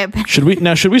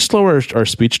 Should we slow our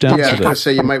speech down? Yeah, I was so going that- to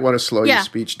say you might want to slow Yeah. your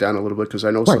speech down a little bit because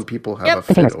I know some people have a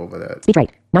fit Containers. over that. Speech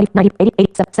rate. 90,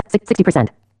 60%.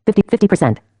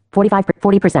 50%.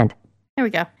 40%. There we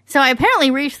go. So I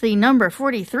apparently reached the number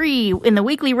 43 in the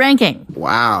weekly ranking.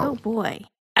 Wow. Oh, boy.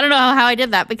 I don't know how I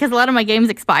did that because a lot of my games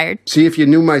expired. See, if you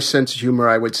knew my sense of humor,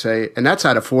 I would say, and that's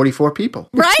out of 44 people.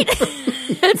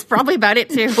 Right? That's probably about it,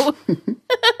 too.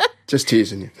 Just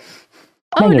teasing you.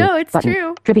 Oh, Menu. no, it's Button.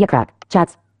 true. Trivia Crack.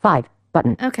 Chats. 5.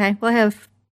 Button. Okay, well, I have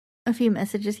a few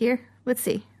messages here. Let's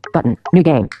see. Button. New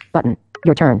game. Button.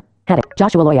 Your turn. Heading.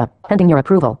 Joshua Loya. Pending your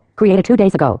approval. Created 2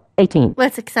 days ago. 18.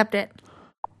 Let's accept it.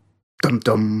 Dum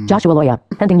dum. Joshua Loya.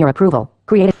 Pending your approval.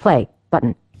 Created play.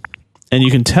 Button. And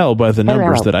you can tell by the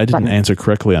numbers Arrow. that I didn't Button. answer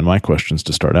correctly on my questions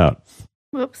to start out.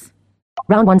 Whoops.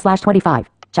 Round 1/25.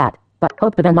 Chat. But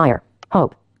Hope Ben Meyer.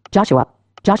 Hope. Joshua.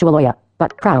 Joshua Loya.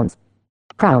 But crowns.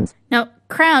 Crowns. Now,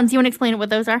 crowns, you want to explain what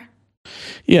those are?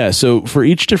 Yeah, so for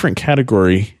each different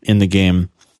category in the game,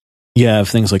 you have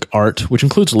things like art, which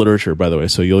includes literature, by the way.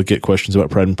 So you'll get questions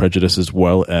about Pride and Prejudice as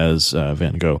well as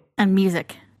Van Gogh. And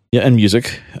music. Yeah, and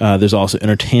music. There's also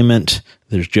entertainment,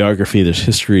 there's geography, there's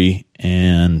history,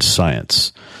 and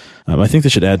science. I think they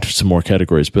should add some more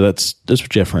categories, but that's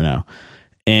what you have for now.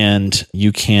 And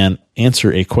you can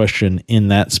answer a question in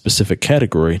that specific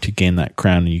category to gain that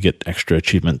crown, and you get extra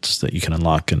achievements that you can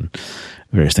unlock and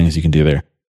various things you can do there.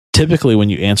 Typically,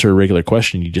 when you answer a regular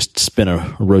question, you just spin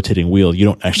a rotating wheel. You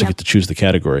don't actually get to choose the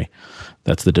category.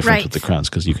 That's the difference with the crowns,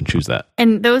 because you can choose that.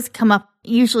 And those come up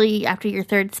usually after your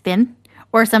third spin,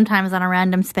 or sometimes on a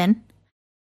random spin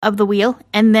of the wheel.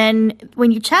 And then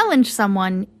when you challenge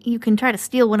someone, you can try to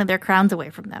steal one of their crowns away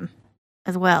from them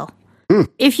as well.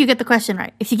 If you get the question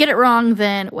right. If you get it wrong,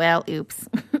 then, well, oops.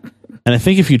 And I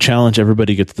think if you challenge,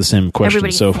 everybody gets the same question.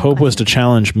 Everybody So gets if the same Hope was to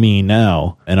challenge me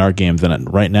now in our game, then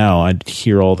right now I'd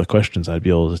hear all the questions. I'd be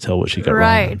able to tell what she got wrong.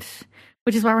 Right.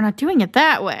 Which is why we're not doing it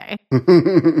that way.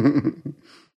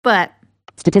 But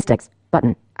Statistics.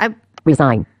 Button. I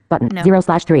Resign. Button. No.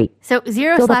 0/3. so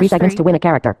 0/3. Fill the 3 segments to win a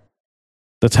character.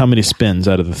 That's how many spins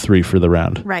out of the 3 for the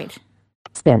round. Right.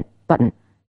 Spin. Button.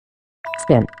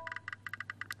 Spin.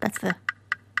 That's the...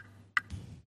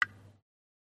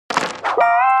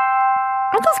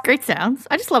 Aren't those great sounds?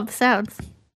 I just love the sounds.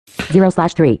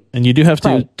 0/3. And you do have to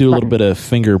Play do a little button. bit of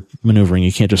finger maneuvering.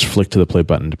 You can't just flick to the play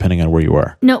button depending on where you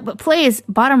are. No, but play is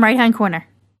bottom right-hand corner.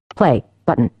 Play.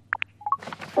 Button.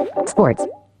 Sports.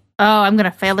 Oh, I'm going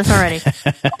to fail this already.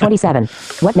 27.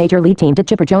 What major league team did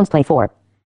Chipper Jones play for?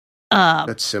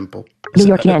 That's simple. New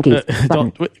York Yankees. Button.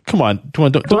 Don't wait, come on,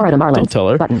 don't Florida Marlins. don't tell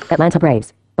her. Button. Atlanta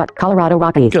Braves. But Colorado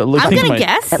Rockies. Go, look, I'm think gonna of my-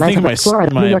 guess. Think of my,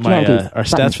 Florida, New York Yankees. our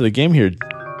stats Button. for the game here.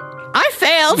 I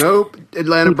failed. Nope.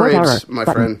 Atlanta Keyboard Braves, error. my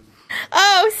Button. friend.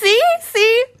 Oh, see?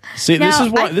 See, Now, this is I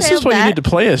why this is failed why you that. need to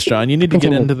play us, John. You need to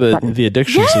get Continue. into the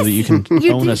addiction so Yes, that you can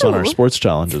you own us on do. our sports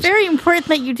challenges. It's very important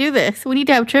that you do this. We need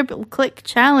to have triple click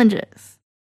challenges.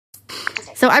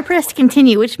 So I pressed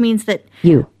continue, which means that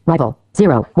You. Rival.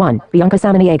 0/1. Bianca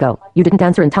Samaniego. You didn't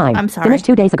answer in time. I'm sorry. Finished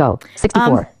 2 days ago.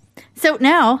 64. so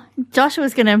now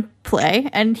Joshua's going to play,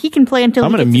 and he can play until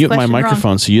I'm going to mute my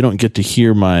microphone so you don't get to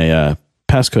hear my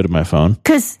passcode of my phone.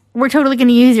 because we're totally going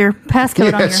to use your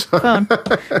passcode Yes. on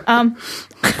your phone.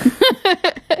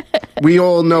 We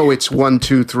all know it's 1,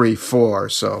 2, 3, 4.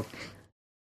 So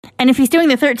And if he's doing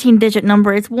the 13-digit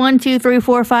number, it's 1, 2, 3,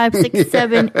 4, 5, 6,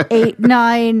 7, 8,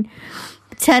 9,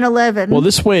 10, 11. Well,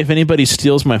 this way, if anybody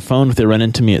steals my phone, if they run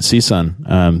into me at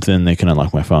CSUN, then they can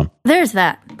unlock my phone. There's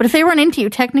that. But if they run into you,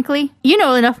 technically, you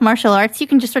know enough martial arts, you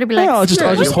can just sort of be like, Yeah, I'll just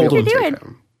 "What hold are you him.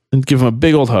 doing?" And give them a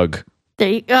big old hug. There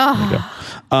you go.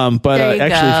 But There you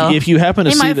actually, go. if you happen to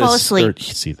They see might fall this, asleep.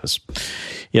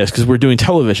 yes, because we're doing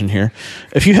television here.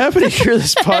 If you happen to hear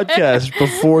this podcast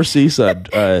before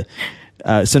CSUN,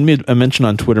 send me a mention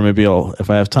on Twitter. Maybe if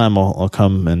I have time, I'll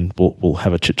come and we'll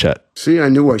have a chit chat. see, I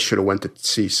knew I should have went to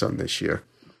CSUN this year.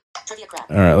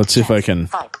 All right, let's see if I can.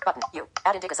 5. Button. You.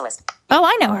 Add Indica's list. Oh,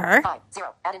 I know her. 5. 0.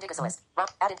 Add Indica's list.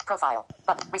 Add in profile.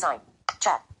 Button. Resign.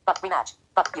 Chat. But rematch.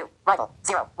 But you. Rival.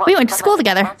 0. 1. We went to school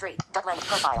together. Round 3. Doug Langley.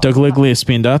 Profile. Doug Ligley,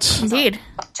 Spin Dots. Indeed.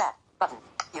 Chat. Button.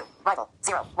 You. Rival.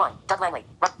 0. 1. Doug Langley.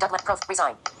 Doug Langley.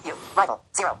 Resign. You. Rival.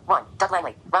 0. 1. Doug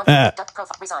Langley. Round 3. Doug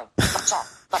profile. Resign. Chat.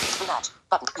 Button. Rematch.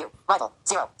 Button. You. Rival.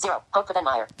 0. 0. Hope for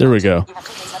Meyer. There we go. You have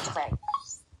 2 days left to play.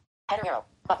 Header arrow.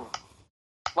 Button.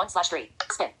 1/3.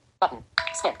 Spin. Button.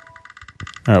 Spin.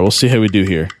 All right, we'll see how we do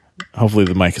here. Hopefully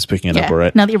the mic is picking it Yeah. up all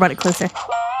right. Now that you brought it closer.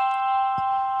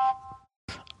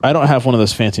 I don't have one of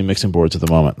those fancy mixing boards at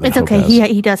the moment. that It's Hope okay. has.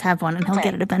 He does have one, and he'll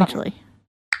get it eventually.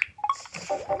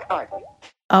 R.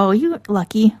 Oh, you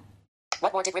lucky.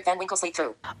 What war did Rip Van Winkle sleep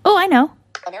through? Oh, I know.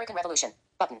 American Revolution.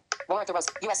 Button. War of the Rose.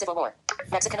 U.S. Civil War.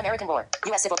 Mexican-American War.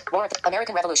 U.S. Civil War. Of the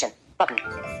American Revolution. Button.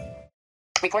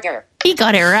 Report error. He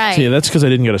got it right. See, that's because I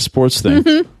didn't get a sports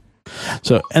thing.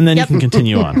 So, and then you can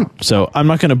continue on. So, I'm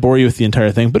not going to bore you with the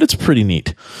entire thing, but it's pretty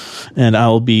neat. And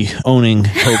I'll be owning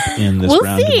Hope in this We'll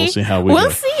round. see. And we'll see how we We'll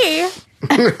do. see.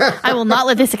 I will not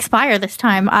let this expire this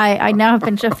time. I now have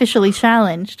been officially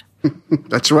challenged.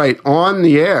 That's right, on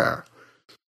the air.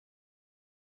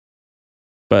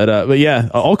 But yeah,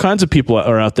 all kinds of people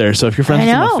are out there. So if you're friends I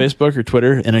with them on know. Facebook or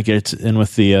Twitter, integrate in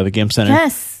with the Game Center.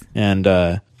 Yes. And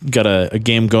got a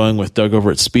game going with Doug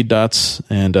over at Speed Dots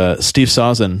and Steve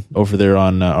Sazin over there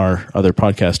on our other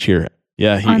podcast here.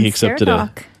 Yeah, he accepted a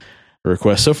Serotalk.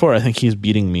 request. So far, I think he's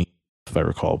beating me, if I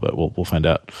recall, but we'll find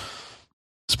out.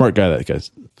 Smart guy, that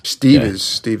guy's.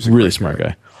 Steve's a really great smart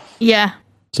guy. Yeah,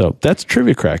 So that's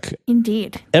Trivia Crack.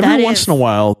 indeed. Every That once is- in a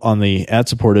while on the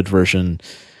ad-supported version,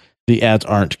 the ads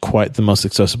aren't quite the most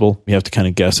accessible. You have to kind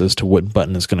of guess as to what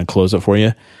button is going to close it for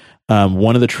you.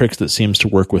 One of the tricks that seems to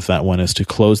work with that one is to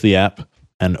close the app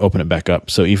and open it back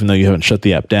up. So even though you haven't shut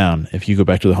the app down, if you go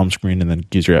back to the home screen and then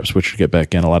use your app switcher to get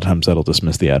back in, a lot of times that'll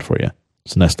dismiss the ad for you.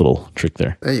 It's a nice little trick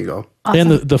there. There you go.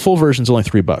 And the full version is only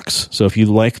 $3. So if you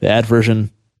like the ad version,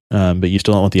 but you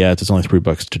still don't want the ads, it's only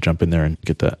 $3 to jump in there and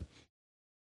get that.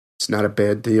 It's not a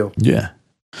bad deal. Yeah.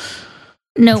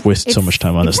 No, I've wasted so much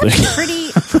time on this thing.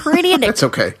 Pretty addictive. That's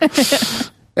okay.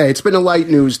 Hey, it's been a light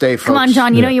news day, folks. Come on,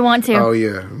 John. You know you want to. Oh,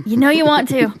 yeah. You know you want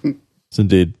to. It's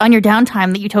indeed. On your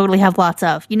downtime that you totally have lots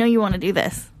of. You know you want to do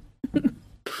this.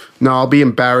 No, I'll be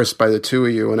embarrassed by the two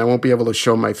of you, and I won't be able to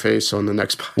show my face on the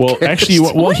next podcast. Well, actually, he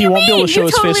What won't do you be able to mean? show You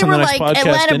his face totally on the were next like podcast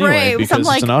Atlanta anyway Braves. because I'm it's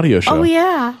like, an audio show. Oh,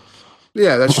 yeah.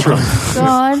 Yeah, that's true.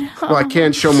 God. Well, I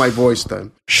can't show my voice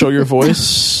then. Show your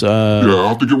voice. Yeah, I'll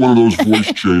have to get one of those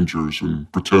voice changers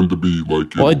and pretend to be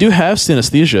like. Well, I do have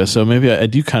synesthesia, so maybe I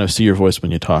do kind of see your voice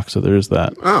when you talk. So there's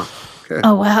that. Oh, okay.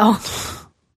 Oh, wow.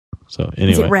 So Is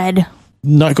anyway, it red?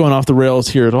 not going off the rails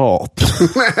here at all.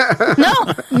 No.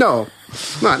 No,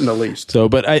 not in the least. So,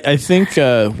 but I think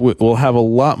we'll have a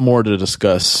lot more to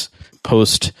discuss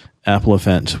post Apple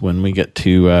event when we get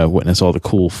to witness all the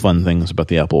cool, fun things about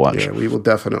the Apple Watch. Yeah, we will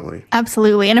definitely.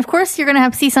 Absolutely. And of course, you're going to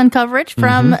have CSUN coverage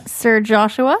from Sir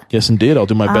Joshua. Yes, indeed. I'll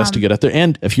do my best to get out there.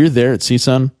 And if you're there at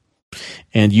CSUN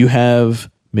and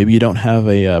maybe you don't have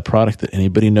a product that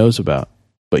anybody knows about,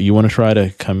 but you want to try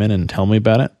to come in and tell me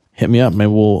about it, hit me up.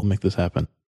 Maybe we'll make this happen.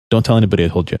 Don't tell anybody I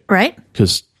told you. Right.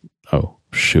 Because, oh,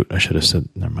 shoot, I should have said,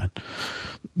 never mind.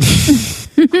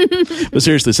 But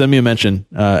seriously, send me a mention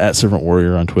at Servant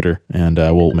Warrior on Twitter, and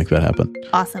we'll make that happen.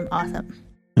 Awesome.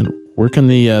 And where can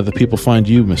the people find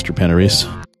you, Mr. Panarese?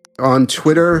 On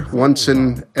Twitter, once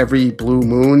in every blue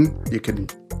moon. You can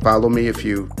follow me if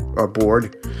you are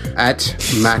bored at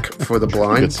Mac for the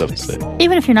Blind. Good stuff to say.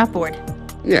 Even if you're not bored.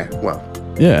 Yeah, well.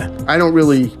 Yeah. I don't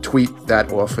really tweet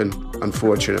that often,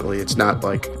 unfortunately. It's not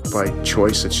like by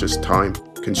choice, it's just time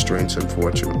constraints,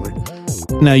 unfortunately.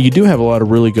 Now, you do have a lot of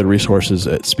really good resources,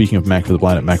 speaking of Mac for the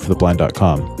Blind, at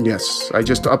macfortheblind.com. Yes, I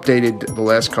just updated the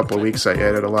last couple of weeks. I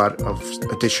added a lot of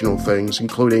additional things,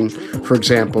 including, for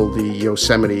example, the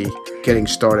Yosemite Getting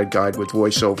Started Guide with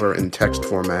voiceover and text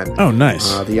format. Oh,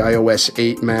 nice. The iOS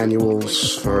 8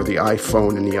 manuals for the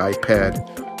iPhone and the iPad.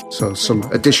 So some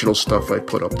additional stuff I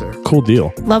put up there. Cool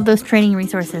deal. Love those training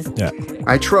resources. Yeah.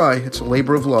 I try. It's a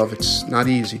labor of love. It's not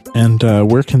easy. And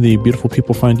where can the beautiful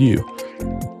people find you,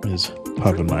 Ms.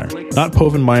 Povenmire? Not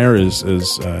Povenmire is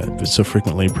so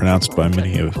frequently pronounced by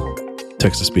many of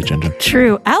text-to-speech engine.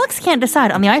 True. Alex can't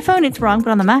decide. On the iPhone, it's wrong,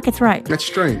 but on the Mac, it's right. That's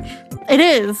strange. It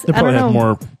is. They probably have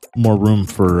more room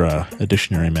for a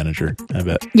dictionary manager, I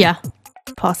bet. Yeah,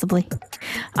 possibly.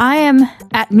 I am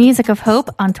at Music of Hope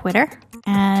on Twitter.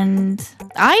 And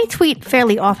I tweet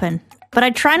fairly often, but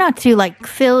I try not to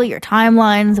fill your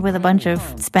timelines with a bunch of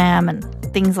spam and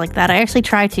things like that. I actually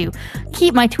try to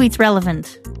keep my tweets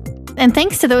relevant. And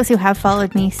thanks to those who have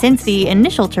followed me since the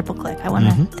initial Triple Click. I want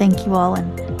to thank you all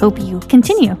and hope you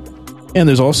continue. And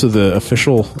there's also the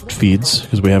official feeds,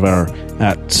 because we have our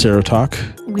at Serotalk.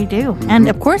 We do. And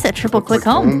of course at Triple Click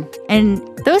Home. And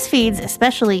those feeds,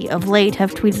 especially of late,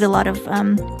 have tweeted a lot of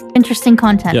interesting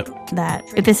content that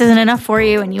if this isn't enough for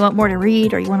you and you want more to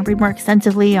read, or you want to read more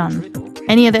extensively on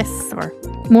any of this or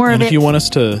more of it. And if you want us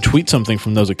to tweet something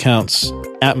from those accounts,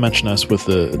 mention us with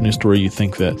the news story you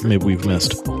think that maybe we've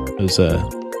missed. There's a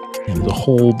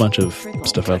whole bunch of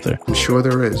stuff out there. I'm sure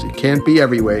there is. You can't be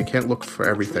everywhere. You can't look for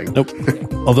everything. Nope.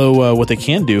 Although what they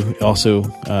can do also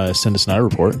send us an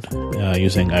iReport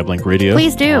using iBlink Radio.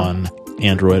 Please do. On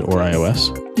Android or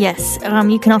iOS. Yes.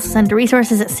 You can also send to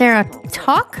resources at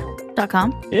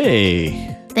serotalk.com.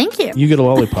 Yay. Thank you. You get a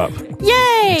lollipop.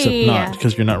 Yay! Except not,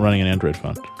 because you're not running an Android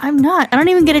phone. I'm not. I don't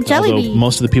even get a jelly bean.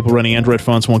 Most of the people running Android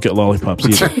phones won't get lollipops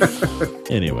either.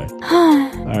 Anyway.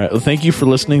 All right. Well, thank you for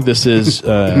listening. This is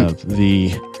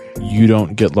the You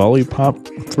Don't Get Lollipop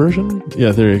version.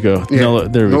 Yeah, there you go. Yeah. No,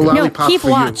 there we go. No, keep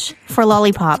watch for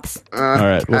lollipops. All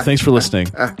right. Well, thanks for listening.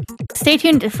 Stay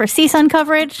tuned for CSUN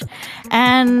coverage,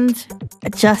 and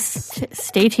just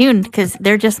stay tuned, because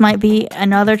there just might be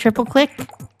another Triple Click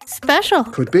special.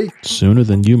 Could be. Sooner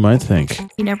than you might think.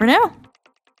 You never know.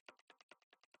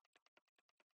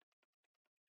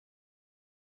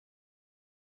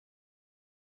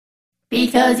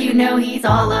 Because you know he's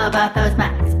all about those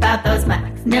Macs,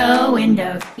 no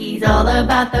Windows. He's all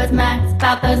about those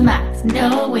Macs,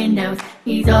 no Windows.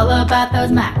 He's all about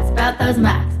those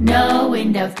Macs, no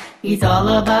Windows. He's all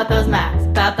about those Macs,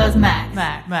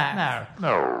 Mac.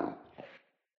 No.